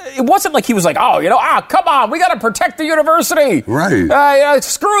 it wasn't like he was like, oh, you know, come on, we got to protect the university. Right.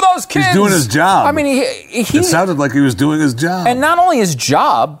 Screw those kids. He's doing his job. I mean, it sounded like he was doing his job. And not only his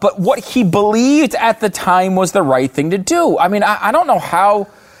job, but what he believed at the time was the right thing to do. I mean, I don't know how...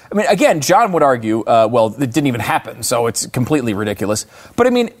 I mean, again, John would argue, well, it didn't even happen, so it's completely ridiculous. But, I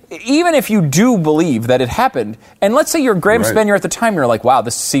mean, even if you do believe that it happened, and let's say you're Graham Spanier at the time, you're like, wow,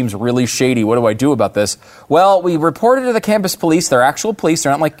 this seems really shady. What do I do about this? Well, we reported to the campus police. They're actual police.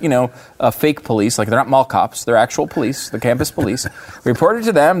 They're not like, you know, fake police. Like, they're not mall cops. They're actual police, the campus police. We reported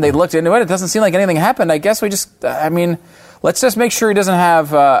to them. They looked into it. It doesn't seem like anything happened. I guess we just, let's just make sure he doesn't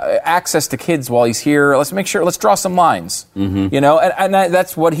have access to kids while he's here. Let's draw some lines, you know, and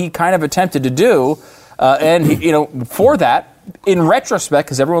that's what he kind of attempted to do. And, you know, for that, in retrospect,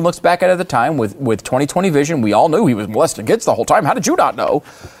 because everyone looks back at it at the time with 20/20 vision, we all knew he was molesting kids the whole time. How did you not know?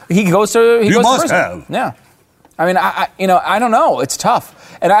 He goes to prison. Have. Yeah. I mean, I don't know. It's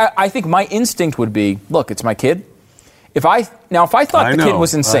tough. And I think my instinct would be, look, it's my kid. If I thought the kid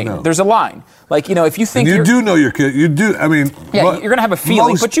was insane, there's a line. Like, you know, if you think you do know your kid, you do. I mean, you're going to have a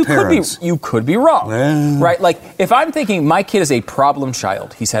feeling, but you could be wrong, right? Like, if I'm thinking my kid is a problem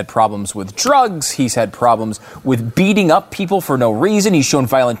child, he's had problems with drugs, he's had problems with beating up people for no reason, he's shown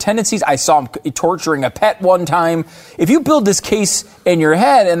violent tendencies. I saw him torturing a pet one time. If you build this case in your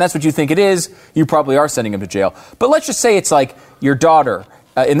head and that's what you think it is, you probably are sending him to jail. But let's just say it's like your daughter.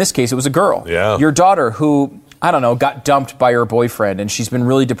 In this case, it was a girl. Yeah. Your daughter who I don't know, got dumped by her boyfriend and she's been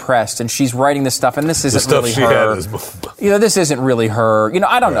really depressed and she's writing this stuff and this isn't really her. This isn't really her.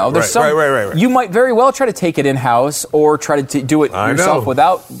 I don't know. There's right. You might very well try to take it in-house or try to do it yourself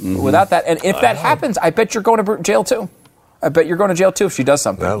without that. And if that happens, I bet you're going to jail too. I bet you're going to jail too if she does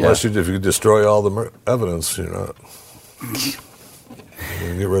something. Unless if you destroy all the evidence, you're not.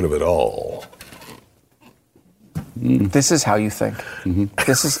 You get rid of it all. This is how you think.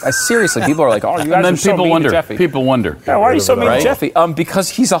 This is seriously. People are like, "Oh, you guys are so mean to Jeffy." People wonder. Yeah, why are you so mean to Jeffy? Because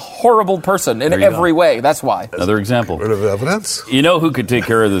he's a horrible person in every way. That's why. Another example. Rid of evidence. You know who could take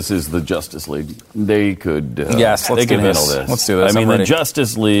care of this is the Justice League. They could. Yes, they can handle this. Let's do this. I mean, the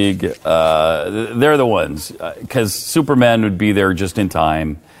Justice League. They're the ones because Superman would be there just in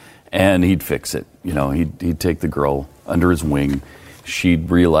time, and he'd fix it. He'd take the girl under his wing. She'd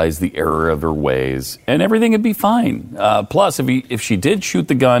realize the error of her ways, and everything would be fine. Plus, if she did shoot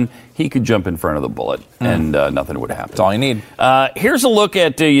the gun, he could jump in front of the bullet, and nothing would happen. That's all you need. Here's a look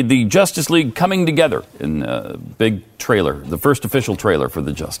at the Justice League coming together in a big trailer, the first official trailer for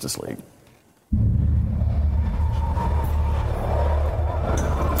the Justice League.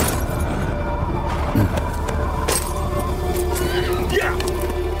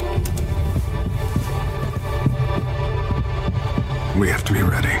 We have to be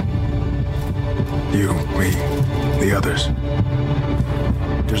ready. You, me, the others.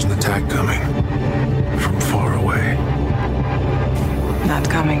 There's an attack coming from far away. Not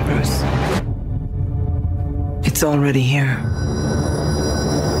coming, Bruce. It's already here.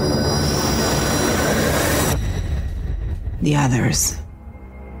 The others.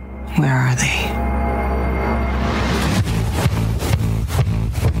 Where are they?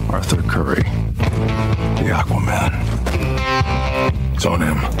 Arthur Curry, the Aquaman. It's on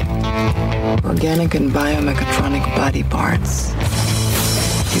him. Organic and biomechatronic body parts.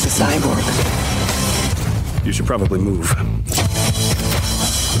 He's a cyborg. You should probably move.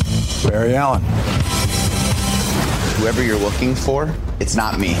 Barry Allen. Whoever you're looking for, it's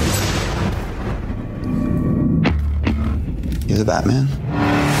not me. You're the Batman?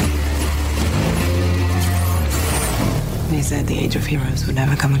 They said the age of heroes would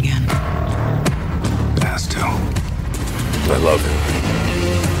never come again. It has to. I love him.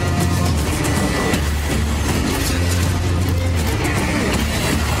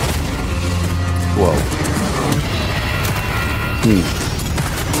 Whoa.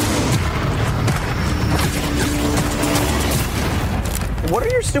 What are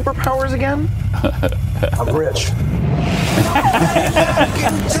your superpowers again? I'm rich.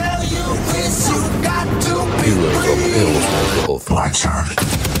 He almost knows the whole thing. Black Shark.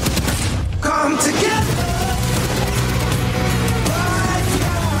 Come together.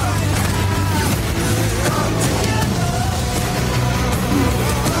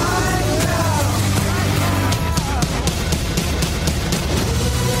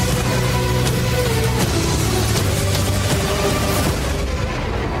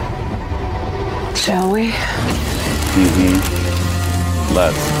 Shall we?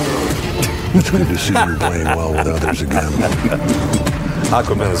 Let's. It's good to see you playing well with others again.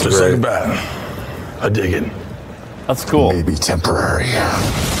 Aquaman is Just great. like bad. I dig it. That's cool. Maybe temporary.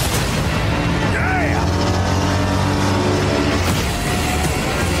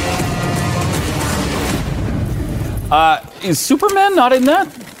 Is Superman not in that?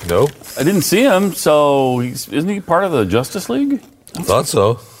 Nope. I didn't see him, so isn't he part of the Justice League? Thought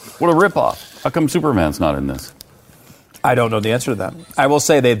so. What a ripoff. How come Superman's not in this? I don't know the answer to that. I will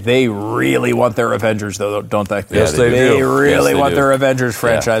say that they really want their Avengers, though, don't they? Yes, they do. They really want do. their Avengers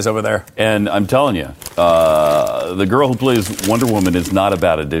franchise over there. And I'm telling you, the girl who plays Wonder Woman is not a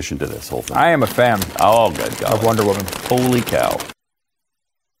bad addition to this whole thing. I am a fan Oh, good God. of Wonder Woman. Holy cow.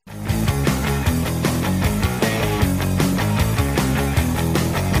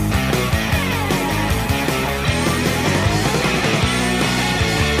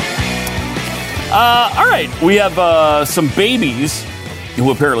 All right, we have some babies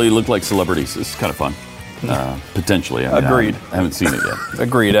who apparently look like celebrities. This is kind of fun, potentially. I mean, Agreed. I haven't seen it yet.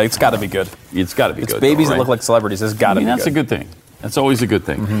 Agreed. It's got to be good. It's got to be It's good. babies though, that right? look like celebrities. It's got to be That's good. a good thing. That's always a good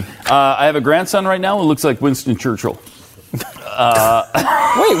thing. I have a grandson right now who looks like Winston Churchill. Wait,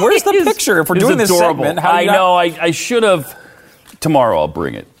 where's the picture? If we're He's doing this adorable. segment, how do I you know. I should have. Tomorrow I'll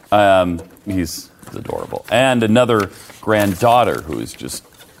bring it. He's adorable. And another granddaughter who is just.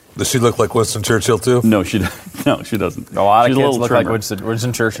 Does she look like Winston Churchill too? No, she doesn't. No, she doesn't. A lot She's of a kids little look like trimmer.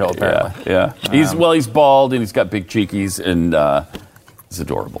 Winston Churchill, apparently. Yeah. He's bald and he's got big cheekies and he's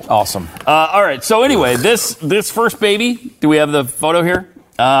adorable. Awesome. All right. So anyway, this first baby. Do we have the photo here?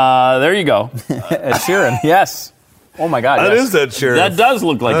 There you go. Ed Sheeran, yes. Oh my God, That yes. is Ed Sheeran. That does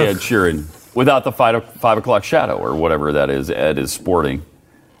look like Ed Sheeran. without the 5 o'clock shadow or whatever that is Ed is sporting.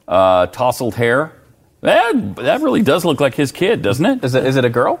 Tousled hair. That really does look like his kid, doesn't it? Is it a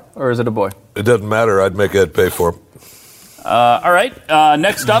girl or is it a boy? It doesn't matter. I'd make Ed pay for it. All right.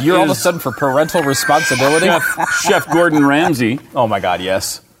 Next up You're is all of a sudden for parental responsibility? Chef Gordon Ramsay. Oh, my God,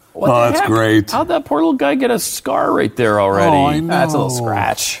 yes. That's great. How'd that poor little guy get a scar right there already? Oh, I know. That's a little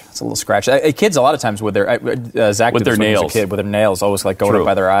scratch. It's a little scratch. Kids, a lot of times with their Zach with did their this when he was nails. a kid, with their nails, always like going up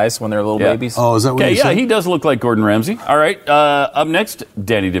by their eyes when they're little babies. Oh, is that what Okay, you said? he does look like Gordon Ramsay. All right. Up next,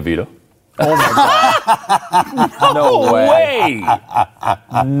 Danny DeVito. Oh my God! No way!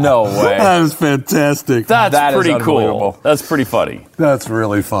 No way! That is fantastic. That's pretty is cool. That's pretty funny. That's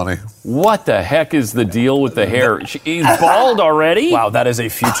really funny. What the heck is the deal with the hair? He's bald already? Wow, that is a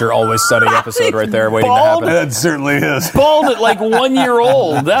future Always Sunny episode right there waiting to happen. That certainly is. Bald at like 1 year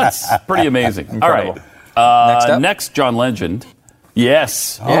old. That's pretty amazing. Incredible. All right. Next up? Next, John Legend.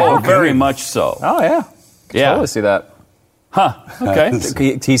 Yes. Yeah, okay. Very much so. Oh yeah. Yeah. Totally see that. Huh.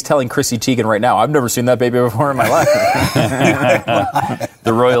 Okay. He's telling Chrissy Teigen right now, I've never seen that baby before in my life.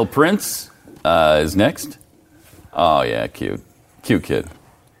 The Royal Prince is next. Oh, yeah, cute. Cute kid.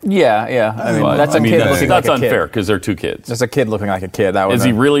 Yeah. I mean, that's a kid looking like a kid. That's unfair because they're two kids. That's a kid looking like a kid. Is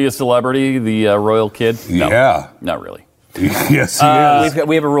he really a celebrity, the royal kid? No. Yeah. Not really. Yes, he is.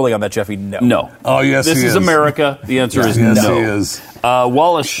 We have a ruling on that, Jeffy. No. No. Oh, yes, This he is is. America. The answer is Yes, no. he is.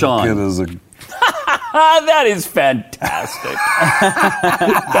 Wallace Shawn. Kid is a... That is fantastic.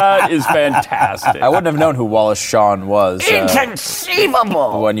 That is fantastic. I wouldn't have known who Wallace Shawn was.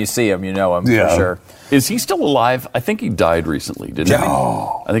 Inconceivable. When you see him, you know him for sure. Is he still alive? I think he died recently, didn't he?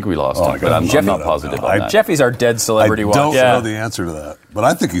 Oh. I think we lost him, but I'm not positive on that. Jeffy's our dead celebrity watch. I don't know the answer to that, but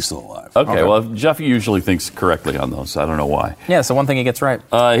I think he's still alive. Okay, well, Jeffy usually thinks correctly on those. I don't know why. Yeah, so one thing he gets right.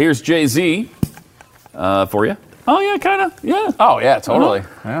 Here's Jay-Z for you. Oh, yeah, kind of. Yeah. Oh, yeah, totally.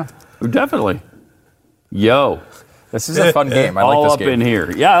 Yeah. Definitely. Yo. This is a fun game. I All like this up game. in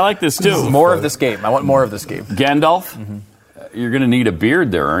here. Yeah, I like this too. More of this game. I want more of this game. Gandalf, you're going to need a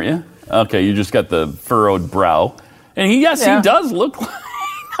beard there, aren't you? Okay, you just got the furrowed brow. And he does look like,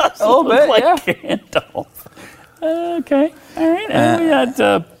 Gandalf. Okay, all right. And we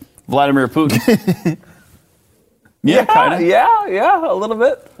got Vladimir Putin. Yeah, kind of. Yeah, a little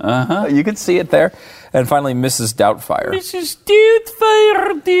bit. Uh-huh. You can see it there. And finally, Mrs. Doubtfire. Mrs.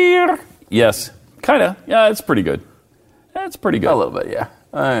 Doubtfire, dear. Yes, kind of. Yeah, it's pretty good. That's pretty good. A little bit, yeah.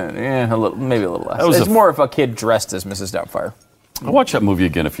 Maybe a little less. Was it's more of a kid dressed as Mrs. Doubtfire. I watched that movie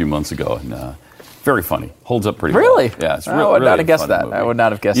again a few months ago, and very funny. Holds up pretty Really? well. Yeah, it's I would not have guessed that. Movie. I would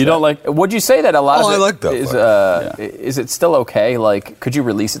not have guessed that. You don't like... Would you say that a lot of it I like that is it still okay? Like, could you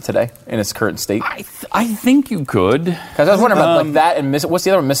release it today in its current state? I think you could. Because I was wondering about like that and what's the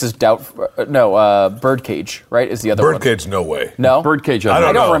other one? Mrs. Birdcage, right? Is the other one? Birdcage, no way. No? Birdcage,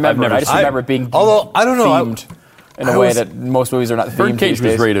 I don't remember it. I just remember it being themed in a way that most movies are not themed. Birdcage these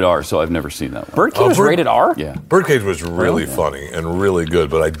was days. rated R, so I've never seen that one. Birdcage was rated R? Yeah. Birdcage was really funny and really good,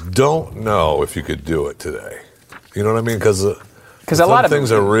 but I don't know if you could do it today. You know what I mean? Because a lot of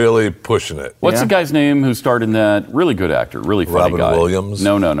things are really pushing it. What's the guy's name who starred in that? Really good actor, really funny Robin guy. Williams?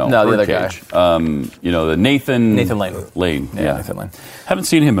 No, the other guy. The Nathan Lane. Yeah, Nathan Lane. Haven't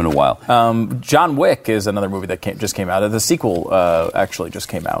seen him in a while. John Wick is another movie that just came out. The sequel actually just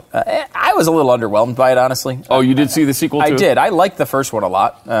came out. I was a little underwhelmed by it, honestly. Oh, you did see the sequel too? I did. I liked the first one a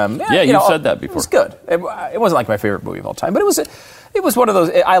lot. You said that before. It was good. It wasn't like my favorite movie of all time, but it was one of those.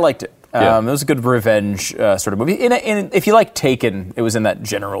 I liked it. It was a good revenge sort of movie. If you like Taken, it was in that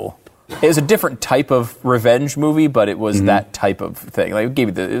general. It was a different type of revenge movie, but it was that type of thing. Like it gave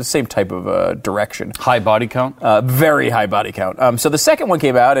you the same type of direction. High body count? Very high body count. So the second one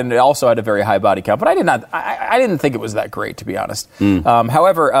came out, and it also had a very high body count. But I didn't think it was that great, to be honest.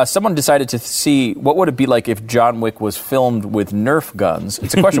 However, someone decided to see what would it be like if John Wick was filmed with Nerf guns.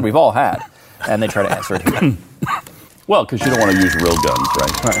 It's a question we've all had, and they try to answer it here. Well, because you don't want to use real guns,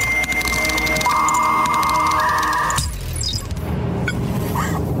 right?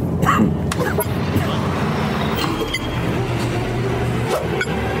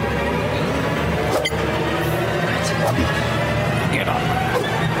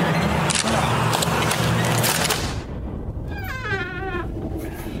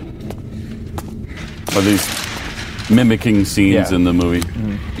 Are these mimicking scenes in the movie?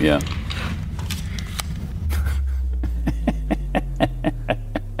 Mm-hmm. Yeah.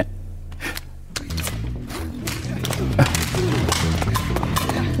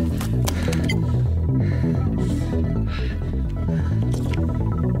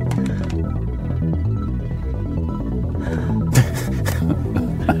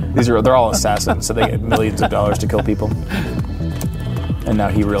 They're all assassins, so they get millions of dollars to kill people. And now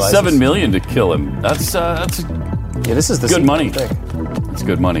he realizes $7 million to kill him. That's this is the good money. Thing. It's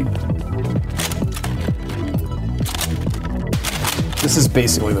good money. This is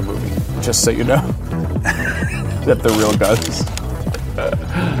basically the movie, just so you know. Except the real guns.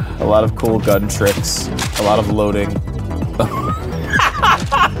 A lot of cool gun tricks. A lot of loading.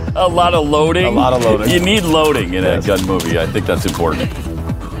 A lot of loading? A lot of loading. You need loading in a gun movie. I think that's important.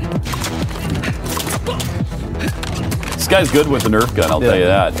 This guy's good with the Nerf gun, I'll tell you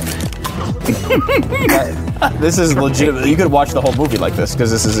that. This is legitimate. You could watch the whole movie like this,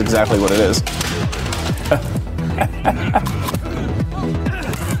 because this is exactly what it is.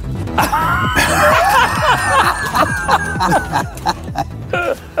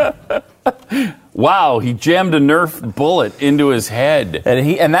 Wow, he jammed a Nerf bullet into his head.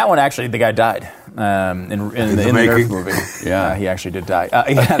 And that one, actually, the guy died. In the Nerf movie. Yeah. He actually did die.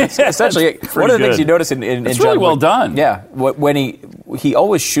 Essentially, one of the things you notice in it's John really well Wick, done. Yeah. When he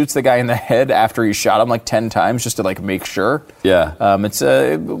always shoots the guy in the head after he shot him like 10 times just to like make sure. Yeah. It's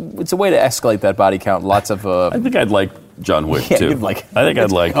a way to escalate that body count. Lots of. I think I'd like John Wick yeah, too. you'd like. I think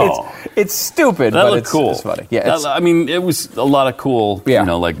I'd like. It's stupid, that but looked cool. It's funny. Yeah. I mean, it was a lot of cool. Yeah.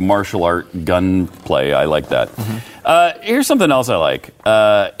 Like martial art gun play. I like that. Mm-hmm. Here's something else I like.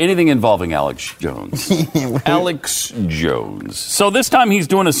 Anything involving Alex Jones. Alex Jones. So this time he's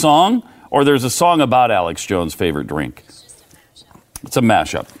doing a song, or there's a song about Alex Jones' favorite drink. It's a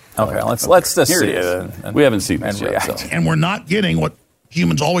mashup. Okay, let's just Here see it is. it. We haven't seen this yet. react. So. And we're not getting what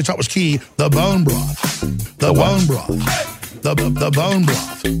humans always thought was key: the bone broth, the bone broth, the bone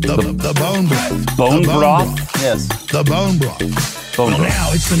broth, the bone broth, Bone broth? Yes. the bone broth. Bone Well, broth.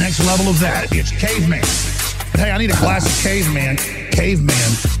 now it's the next level of that. It's caveman. Hey, I need a glass of caveman.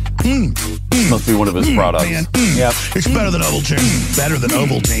 Caveman. Must be one of his products. Man, Yep. It's better than Ovaltine. Better than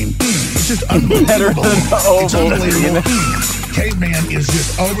Ovaltine. It's just unbelievable. It's unbelievable. Caveman is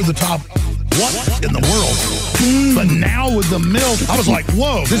just over the top. What in the world? But now with the milk, I was like,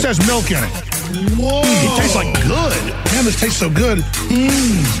 whoa, this has milk in it. Whoa. It tastes like good. Man, this tastes so good.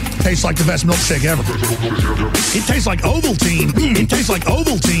 Tastes like the best milkshake ever. It tastes like Ovaltine. It tastes like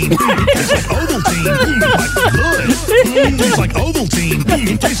Ovaltine. It tastes like Ovaltine. Like good. It tastes like Ovaltine.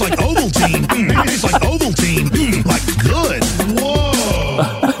 It tastes like Ovaltine. It tastes like Ovaltine. Like good. Whoa.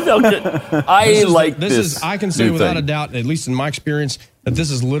 I like this. I can say new without thing. a doubt, at least in my experience, that this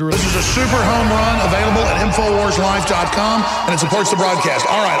is literally. This is a super home run available at InfoWarsLife.com, and it supports the broadcast.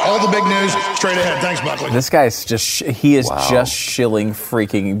 All right, all the big news straight ahead. Thanks, Buckley. This guy's just just shilling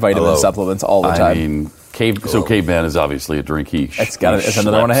freaking vitamin supplements all the time. I mean, Caveman is obviously a drink he. It's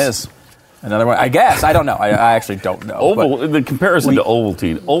another one of his. Another one, I guess. I don't know. I actually don't know. The comparison to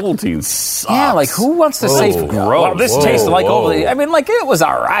Ovaltine. Ovaltine sucks. Yeah, like who wants to say, gross. well, this tastes like Ovaltine? I mean, like it was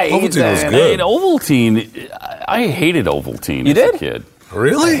all right. Ovaltine was good. And Ovaltine, I hated Ovaltine You as did? a kid.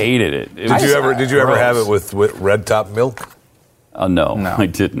 Really? I hated it. Did you ever have it with Red Top milk? No, I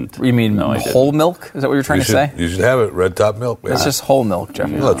didn't. You mean whole milk? Is that what you're trying to say? You should have it, Red Top milk. It's just whole milk, Jeff.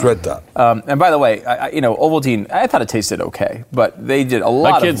 No, it's Red Top. And by the way, Ovaltine, I thought it tasted okay, but they did a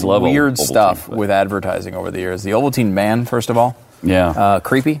lot of weird stuff with advertising over the years. The Ovaltine Man, first of all. Yeah.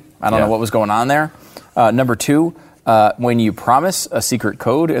 Creepy. I don't know what was going on there. Number two, when you promise a secret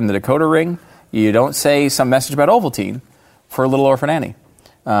code in the decoder ring, you don't say some message about Ovaltine for Little Orphan Annie.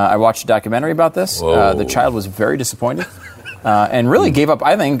 I watched a documentary about this. The child was very disappointed. And really gave up,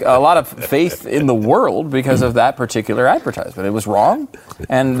 I think, a lot of faith in the world because of that particular advertisement. It was wrong,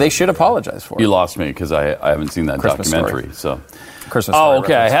 and they should apologize for it. You lost me because I haven't seen that Christmas documentary. Story. So, Christmas Story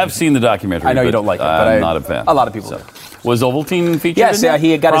okay, I have seen the documentary. I know you don't like it, but I'm not a fan. A lot of people do. Was Ovaltine featured? Yes, in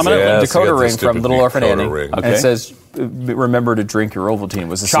he got his decoder ring stupid from Little Orphan Annie, ring. and it says, "Remember to drink your Ovaltine."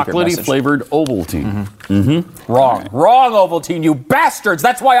 Was the secret Chocolatey message. flavored Ovaltine. Mm-hmm. Wrong, wrong Ovaltine, you bastards!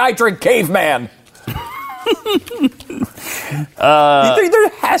 That's why I drink Caveman. There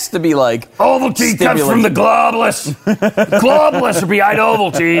has to be like Ovaltine comes from the globulus. Globulus are behind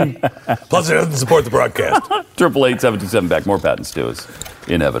Ovaltine. Plus, it doesn't support the broadcast. 888-727 back. More patents to us.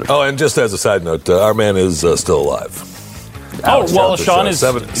 Inevitable. Oh, and just as a side note, our man is still alive. Sean is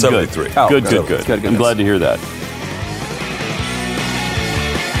 73. Good. Good. I'm glad to hear that.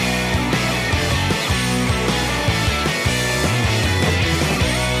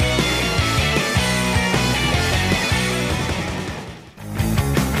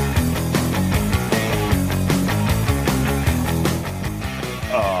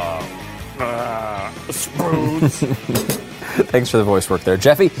 Spoons. Thanks for the voice work there,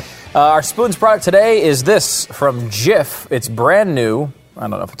 Jeffy. Our Spoons product today is this from Jif. It's brand new. I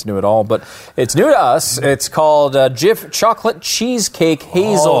don't know if it's new at all, but it's new to us. It's called Jif Chocolate Cheesecake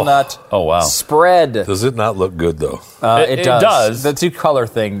Hazelnut Spread. Does it not look good, though? It does. The two-color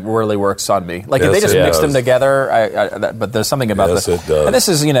thing really works on me. Like, if they just mix them together, but there's something about this. Yes, it does. And this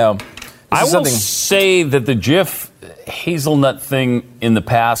is, I will say that the Jif hazelnut thing in the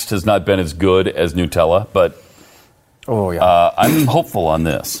past has not been as good as Nutella, but I'm hopeful on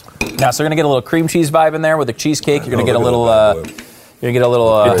this. Now, so you're gonna get a little cream cheese vibe in there with the cheesecake. You're gonna get a little.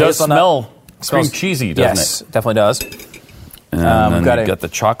 It does smell cream cheesy, doesn't it? Yes, definitely does. And then you've got the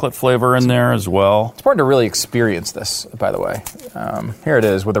chocolate flavor in there as well. It's important to really experience this, by the way. Here it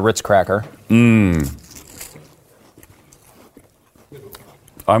is with a Ritz cracker.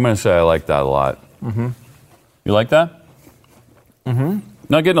 I'm going to say I like that a lot. Mm-hmm. You like that? Mm-hmm.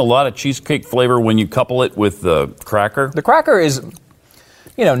 Not getting a lot of cheesecake flavor when you couple it with the cracker? The cracker is,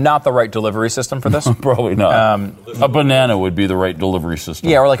 not the right delivery system for this. Probably not. A banana would be the right delivery system.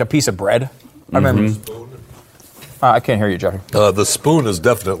 Yeah, or like a piece of bread. I remember. I can't hear you, Jeffy. The spoon is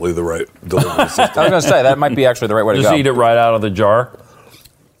definitely the right delivery system. I was going to say, that might be actually the right way to go. Just eat it right out of the jar?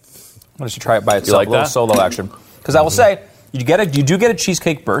 Why don't you try it by itself? Like a little solo action. Because I will say, you do get a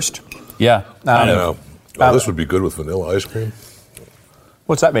cheesecake burst. Yeah. I know. This would be good with vanilla ice cream.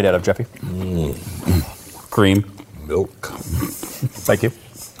 What's that made out of, Jeffy? Cream. Milk. Thank you.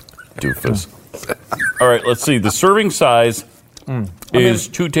 Doofus. All right, let's see. The serving size is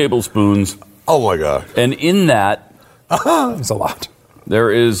 2 tablespoons. Oh, my God. And in that... It's a lot.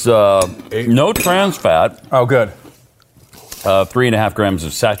 There is no trans fat. Oh, good. 3.5 grams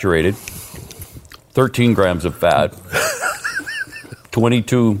of saturated. 13 grams of fat.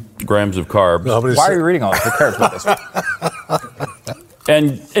 22 grams of carbs. Why are you reading all this? Who cares about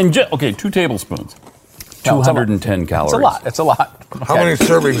And this? 2 tablespoons. 210 calories. It's a lot. How many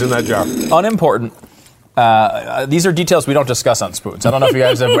servings in that jar? Unimportant. These are details we don't discuss on spoons. I don't know if you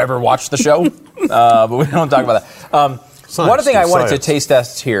guys have ever watched the show, but we don't talk about that. One thing I wanted to taste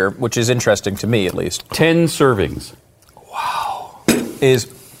test here, which is interesting to me at least. 10 servings. Wow. Is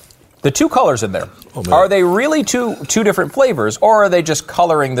the 2 colors in there. Oh, man. Are they really two different flavors, or are they just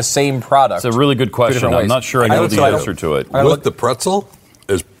coloring the same product? It's a really good question. I'm not sure I know the answer to it. With the pretzel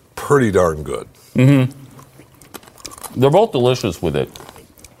is pretty darn good. Mm-hmm. They're both delicious with it.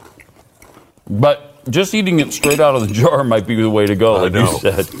 But just eating it straight out of the jar might be the way to go, like you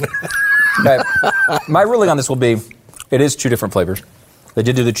said. Okay. My ruling on this will be, it is 2 different flavors. They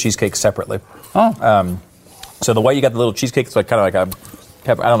did do the cheesecake separately. Oh. So the way you got the little cheesecake, it's like kind of like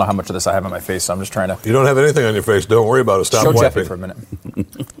I don't know how much of this I have on my face, so I'm just trying to... You don't have anything on your face. Don't worry about it. Stop Show wiping. Jeffy for a minute.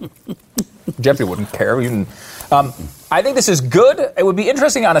 Jeffy wouldn't care. I think this is good. It would be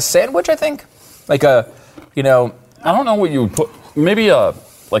interesting on a sandwich, I think. Like I don't know what you would put. Maybe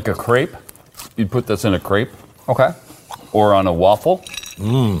like a crepe. You'd put this in a crepe. Okay. Or on a waffle.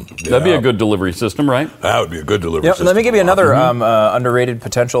 That'd be a good delivery system, right? That would be a good delivery system. Let me give you another underrated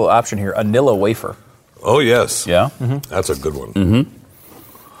potential option here. A Nilla wafer. Oh, yes. Yeah? That's a good one. Mm-hmm.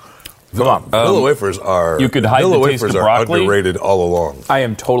 Come on. Vanilla wafers are... You could hide the taste of broccoli. Underrated all along. I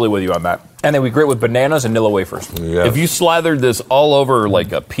am totally with you on that. And they would be great with bananas and Nilla wafers. Yes. If you slathered this all over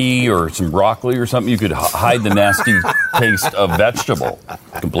like a pea or some broccoli or something, you could hide the nasty taste of vegetable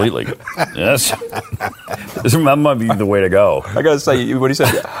completely. Yes. That might be the way to go. I got to say, what he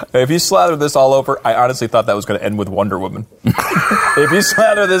said, if you slather this all over, I honestly thought that was going to end with Wonder Woman. If you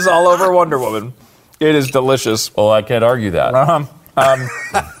slather this all over Wonder Woman, it is delicious. Well, I can't argue that.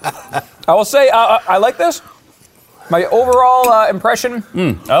 I will say, I like this. My overall impression...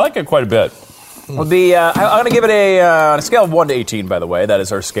 I like it quite a bit. Would be, I'm going to give it on a scale of 1 to 18, by the way. That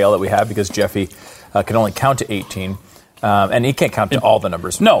is our scale that we have because Jeffy can only count to 18. And he can't count to all the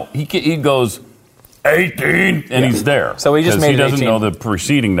numbers. No, he goes 18, and he's there. So he just made it 18. He doesn't know the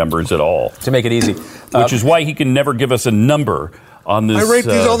preceding numbers at all. To make it easy. Which is why he can never give us a number on this. I rate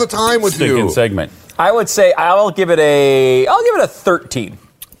these all the time with you. Segment. I would say I'll give it a 13.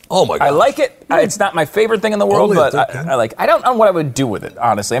 Oh my God! I like it. It's not my favorite thing in the world, but I like. I don't know what I would do with it,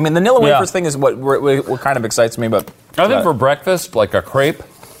 honestly. I mean, the Nilla wafers thing is what kind of excites me, but I think for breakfast, like a crepe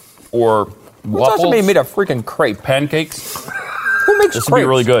or waffles, made a freaking crepe, pancakes. Who makes this crepes? Would be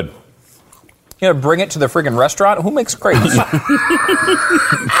really good. You know, bring it to the freaking restaurant. Who makes crepes?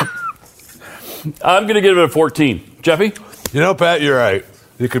 I'm going to give it a 14. Jeffy? You know, Pat, you're right.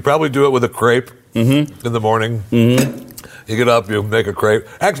 You could probably do it with a crepe in the morning. Mm-hmm. You get up, you make a crepe.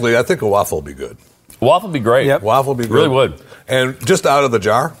 Actually, I think a waffle would be good. Waffle would be great. Yep. Waffle would be good. Really would. And just out of the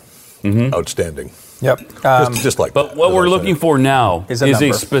jar, outstanding. Yep. Just like But what we're looking for now is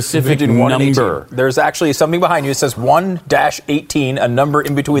a specific number. There's actually something behind you that says 1-18, a number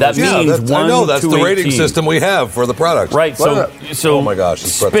in between. That means 1 I know, that's the rating 18. system we have for the product. Right, so oh my gosh,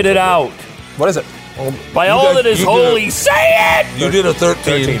 spit it out. What is it? Well, By all that is holy, say it! You did a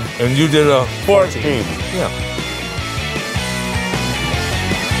 13, and you did a 14. Yeah.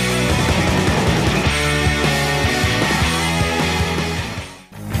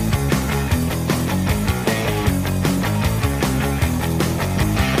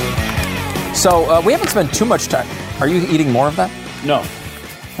 So we haven't spent too much time. Are you eating more of that? No.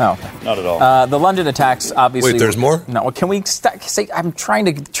 Oh, okay. Not at all. The London attacks, obviously. Wait, there's more? No. Can we say? I'm trying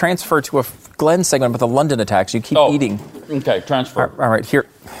to transfer to a Glenn segment about the London attacks. You keep eating. Okay, transfer. All right, here's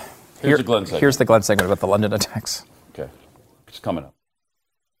the Glenn segment. Here's the Glenn segment about the London attacks. Okay, it's coming up.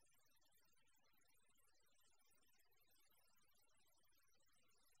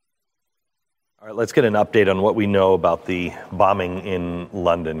 All right, let's get an update on what we know about the bombing in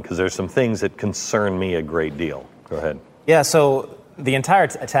London, because there's some things that concern me a great deal. Go ahead. Yeah, so the entire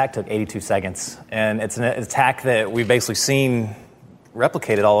attack took 82 seconds, and it's an attack that we've basically seen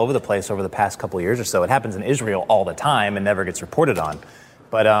replicated all over the place over the past couple of years or so. It happens in Israel all the time and never gets reported on.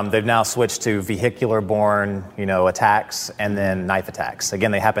 But they've now switched to vehicular-borne, attacks and then knife attacks.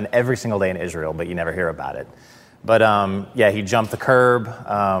 Again, they happen every single day in Israel, but you never hear about it. But, he jumped the curb,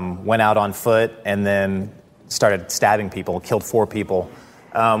 went out on foot, and then started stabbing people, killed 4 people.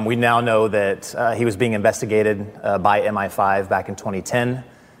 We now know that he was being investigated by MI5 back in 2010.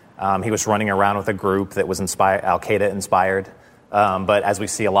 He was running around with a group that was Al-Qaeda inspired. But as we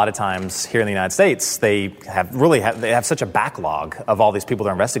see a lot of times here in the United States, they have such a backlog of all these people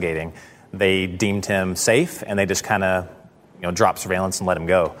they're investigating. They deemed him safe, and they just kind of dropped surveillance and let him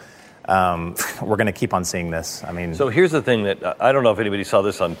go. We're going to keep on seeing this. So here's the thing that I don't know if anybody saw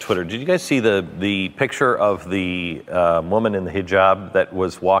this on Twitter. Did you guys see the picture of the woman in the hijab that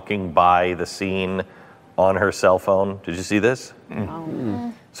was walking by the scene on her cell phone? Did you see this?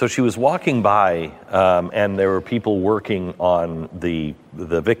 Mm-hmm. So she was walking by, and there were people working on the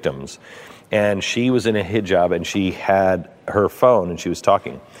victims, and she was in a hijab, and she had her phone, and she was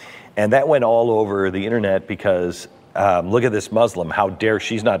talking, and that went all over the internet because. Look at this Muslim. How dare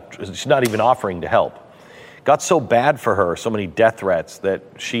she's not even offering to help. Got so bad for her, so many death threats, that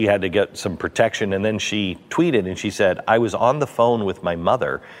she had to get some protection. And then she tweeted and she said, I was on the phone with my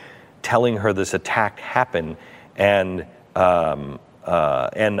mother telling her this attack happened, and I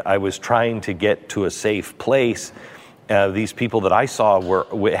was trying to get to a safe place. These people that I saw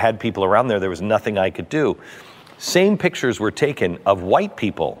had people around there. There was nothing I could do. Same pictures were taken of white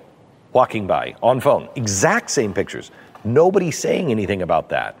people walking by on phone. Exact same pictures. Nobody's saying anything about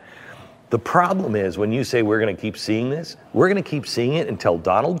that. The problem is when you say we're going to keep seeing this, we're going to keep seeing it until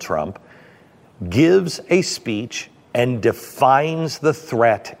Donald Trump gives a speech and defines the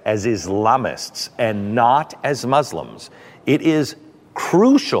threat as Islamists and not as Muslims. It is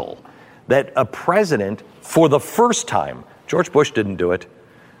crucial that a president, for the first time, George Bush didn't do it,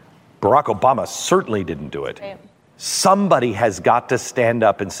 Barack Obama certainly didn't do it. Right. Somebody has got to stand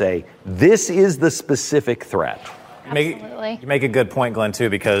up and say, this is the specific threat. You make a good point, Glenn, too,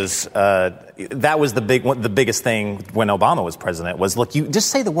 because that was the biggest thing when Obama was president was, look, you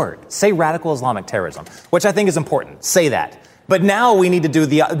just say the word. Say radical Islamic terrorism, which I think is important. Say that. But now we need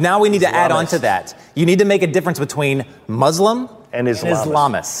to add on to that. You need to make a difference between Muslim and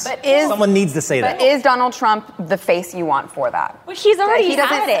Islamists. Someone needs to say that. But is Donald Trump the face you want for that? Well, he's already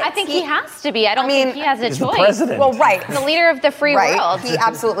had it. I think he has to be. I don't think he has a choice. The president. Well, right. The leader of the free world. He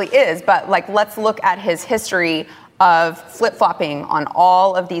absolutely is. But let's look at his history of flip-flopping on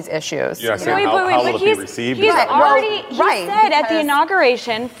all of these issues. Yeah, how will it be received? He said at the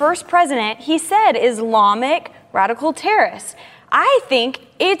inauguration, first president, he said Islamic radical terrorists. I think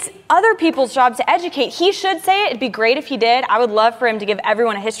it's other people's job to educate. He should say it. It'd be great if he did. I would love for him to give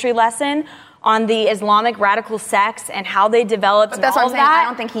everyone a history lesson on the Islamic radical sects and how they developed. But that's what I'm saying. I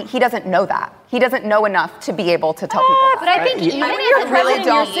don't think he doesn't know that. He doesn't know enough to be able to tell people that. But I think even if the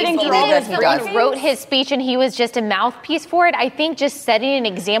president wrote his speech and he was just a mouthpiece for it, I think just setting an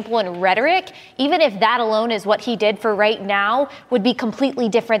example in rhetoric, even if that alone is what he did for right now, would be completely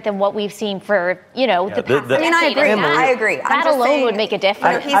different than what we've seen for, the past. I agree. That alone would make a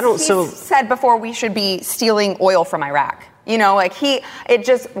difference. He's said before we should be stealing oil from Iraq. It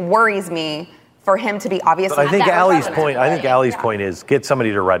just worries me for him to be obviously. But I think Allie's point is get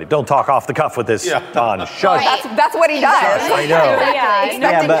somebody to write it. Don't talk off the cuff with this, Don. Shush. That's what he does. I know.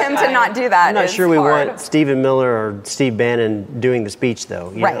 Expecting him to not do that. I'm not sure we want Stephen Miller or Steve Bannon doing the speech,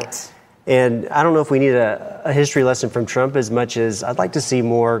 though. Right. And I don't know if we need a history lesson from Trump as much as I'd like to see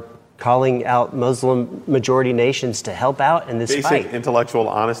more calling out Muslim majority nations to help out in this fight. Basic intellectual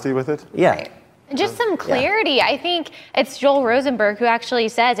honesty with it? Yeah. Right. Just some clarity. Yeah. I think it's Joel Rosenberg who actually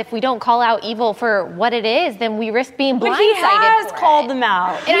says if we don't call out evil for what it is, then we risk being blindsided. But he has called them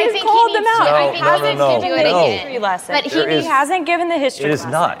out. And I think called them out. I think hasn't given do the it again. history lesson. But he hasn't given the history lesson. It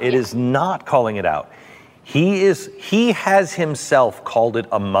is not. It is not calling it out. He has himself called it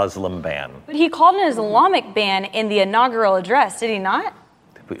a Muslim ban. But he called it an Islamic ban in the inaugural address, did he not?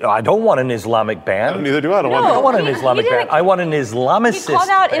 I don't want an Islamic ban. Neither do I. I don't want an Islamic ban. I want an Islamicist ban. He called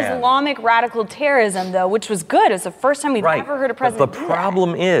out ban. Islamic radical terrorism, though, which was good. It's the first time we've ever heard a president But the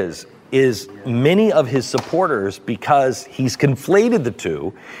problem is many of his supporters, because he's conflated the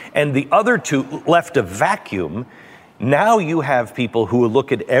two, and the other two left a vacuum. Now you have people who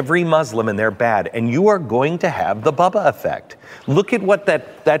look at every Muslim and they're bad, and you are going to have the Bubba effect. Look at what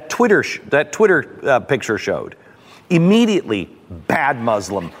that Twitter picture showed. Immediately, bad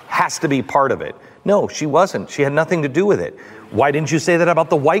Muslim has to be part of it. No, she wasn't. She had nothing to do with it. Why didn't you say that about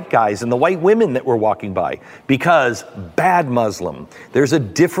the white guys and the white women that were walking by? Because bad Muslim. There's a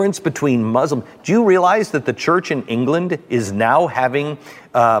difference between Muslim. Do you realize that the church in England is now having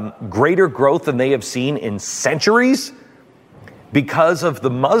greater growth than they have seen in centuries? Because of the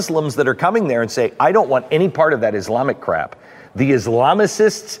Muslims that are coming there and say, I don't want any part of that Islamic crap. The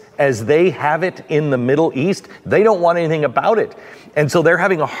Islamicists, as they have it in the Middle East, they don't want anything about it. And so they're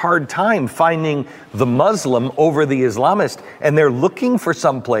having a hard time finding the Muslim over the Islamist, and they're looking for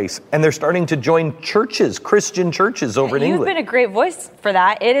some place, and they're starting to join churches, Christian churches over in England. You've been a great voice for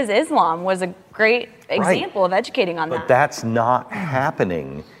that. It Is Islam was a great example of educating on that. But that's not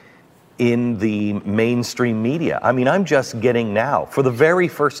happening in the mainstream media. I mean, I'm just getting now, for the very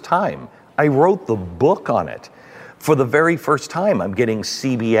first time, I wrote the book on it. For the very first time, I'm getting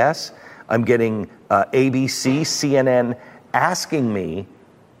CBS, I'm getting ABC, CNN asking me,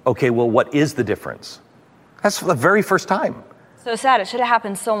 okay, well, what is the difference? That's for the very first time. So sad. It should have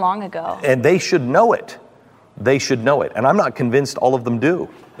happened so long ago. And they should know it. They should know it. And I'm not convinced all of them do.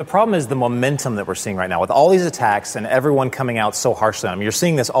 The problem is the momentum that we're seeing right now with all these attacks and everyone coming out so harshly on them. You're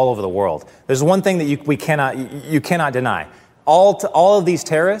seeing this all over the world. There's one thing that you cannot deny. All of these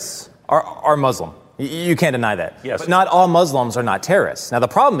terrorists are Muslim. You can't deny that. Yes. But not all Muslims are not terrorists. Now, the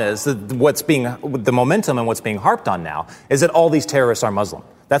problem is that the momentum and what's being harped on now is that all these terrorists are Muslim.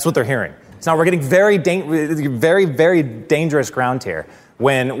 That's what they're hearing. So now we're getting very, very dangerous ground here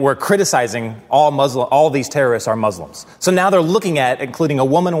when we're criticizing all these terrorists are Muslims. So now they're looking at including a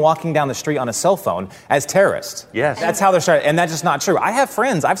woman walking down the street on a cell phone as terrorists. Yes. That's how they're starting. And that's just not true. I have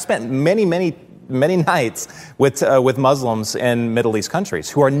friends. I've spent many nights with Muslims in Middle East countries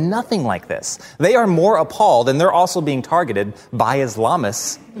who are nothing like this. They are more appalled, and they're also being targeted by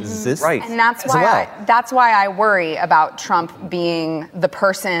Islamists. Mm-hmm. Right. And that's why I worry about Trump being the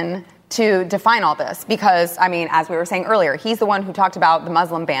person to define all this. Because, I mean, as we were saying earlier, he's the one who talked about the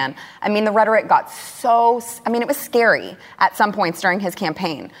Muslim ban. I mean, the rhetoric got it was scary at some points during his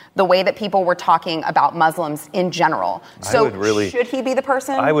campaign, the way that people were talking about Muslims in general. So should he be the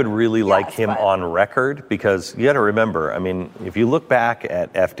person? I would really like him on record, because you got to remember, I mean, if you look back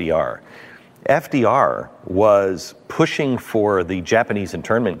at FDR was pushing for the Japanese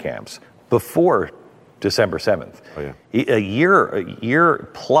internment camps before December 7th. Oh, yeah. A year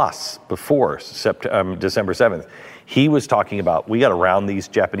plus before December 7th, he was talking about, we got to round these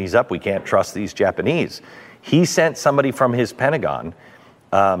Japanese up. We can't trust these Japanese. He sent somebody from his Pentagon,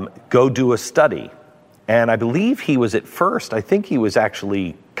 go do a study. And I believe he was I think he was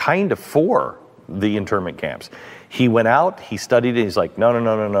actually kind of for the internment camps. He went out, he studied it, he's like,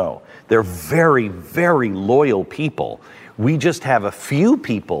 no. They're very, very loyal people. We just have a few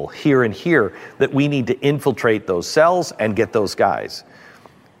people here and here that we need to infiltrate those cells and get those guys.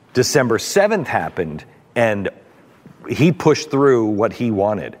 December 7th happened, and he pushed through what he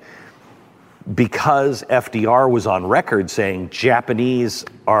wanted. Because FDR was on record saying Japanese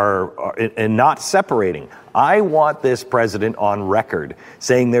are and not separating. I want this president on record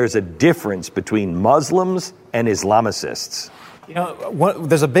saying there's a difference between Muslims and Islamicists. You know,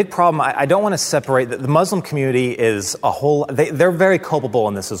 there's a big problem. I don't want to separate. The Muslim community is a whole. They're very culpable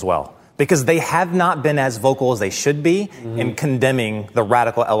in this as well, because they have not been as vocal as they should be in condemning the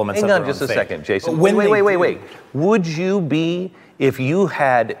radical elements of their own faith. Hang on just a second, Jason. Wait. Would you be, if you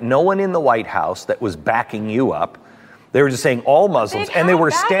had no one in the White House that was backing you up? They were just saying all Muslims, and they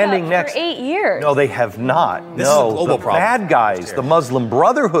were standing next. For 8 years. No, they have not. This is a global problem. Bad guys, the Muslim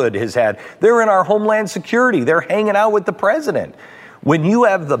Brotherhood has had. They're in our Homeland Security. They're hanging out with the president. When you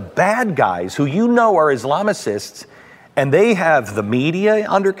have the bad guys who you know are Islamicists, And they have the media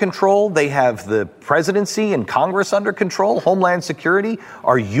under control. They have the presidency and Congress under control, Homeland Security.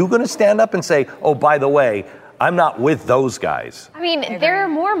 Are you going to stand up and say, oh, by the way, I'm not with those guys? I mean, there are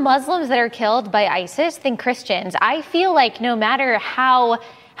more Muslims that are killed by ISIS than Christians. I feel like no matter how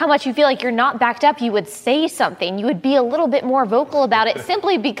much you feel like you're not backed up, you would say something. You would be a little bit more vocal about it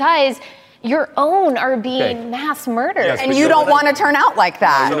simply because your own are being mass murdered. Yes, and you don't want to turn out like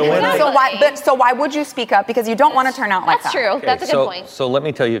that. So why would you speak up? Because you don't want to turn out like that. That's true. Okay, that's a good point. So let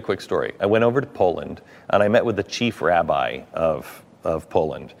me tell you a quick story. I went over to Poland, and I met with the chief rabbi of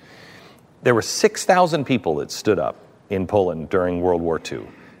Poland. There were 6,000 people that stood up in Poland during World War II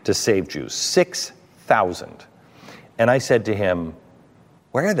to save Jews. 6,000. And I said to him,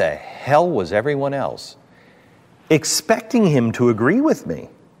 where the hell was everyone else? Expecting him to agree with me.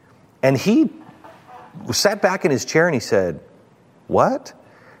 And he sat back in his chair and he said, what?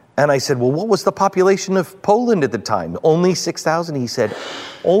 And I said, well, what was the population of Poland at the time? Only 6,000? He said,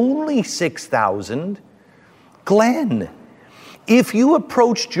 only 6,000? Glenn, if you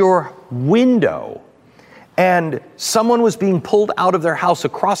approached your window and someone was being pulled out of their house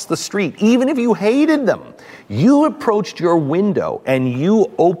across the street, even if you hated them, you approached your window and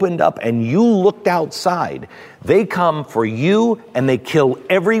you opened up and you looked outside. They come for you and they kill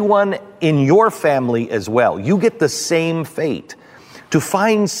everyone in your family as well. You get the same fate. To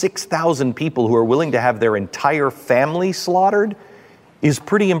find 6,000 people who are willing to have their entire family slaughtered is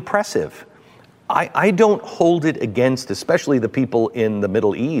pretty impressive. I don't hold it against, especially the people in the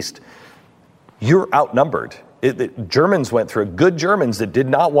Middle East. You're outnumbered. Germans went through it. Good Germans that did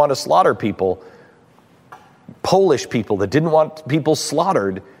not want to slaughter people, Polish people that didn't want people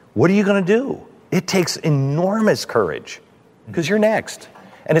slaughtered. What are you going to do? It takes enormous courage because you're next.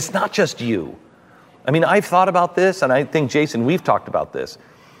 And it's not just you. I mean, I've thought about this, and I think, Jason, we've talked about this.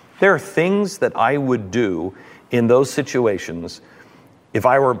 There are things that I would do in those situations if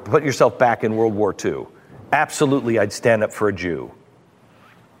I were put yourself back in World War II. Absolutely, I'd stand up for a Jew.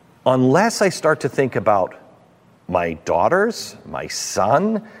 Unless I start to think about my daughters, my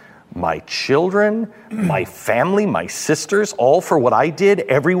son, my children, my family, my sisters, all for what I did,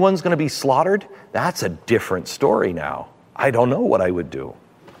 everyone's going to be slaughtered, that's a different story now. I don't know what I would do.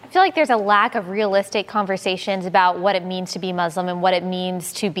 I feel like there's a lack of realistic conversations about what it means to be Muslim and what it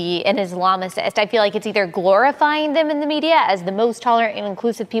means to be an Islamist. I feel like it's either glorifying them in the media as the most tolerant and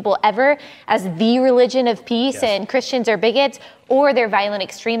inclusive people ever, as the religion of peace, and Christians are bigots, or they're violent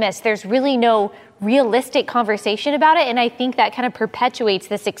extremists. There's really no realistic conversation about it, and I think that kind of perpetuates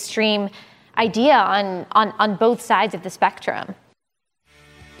this extreme idea on both sides of the spectrum.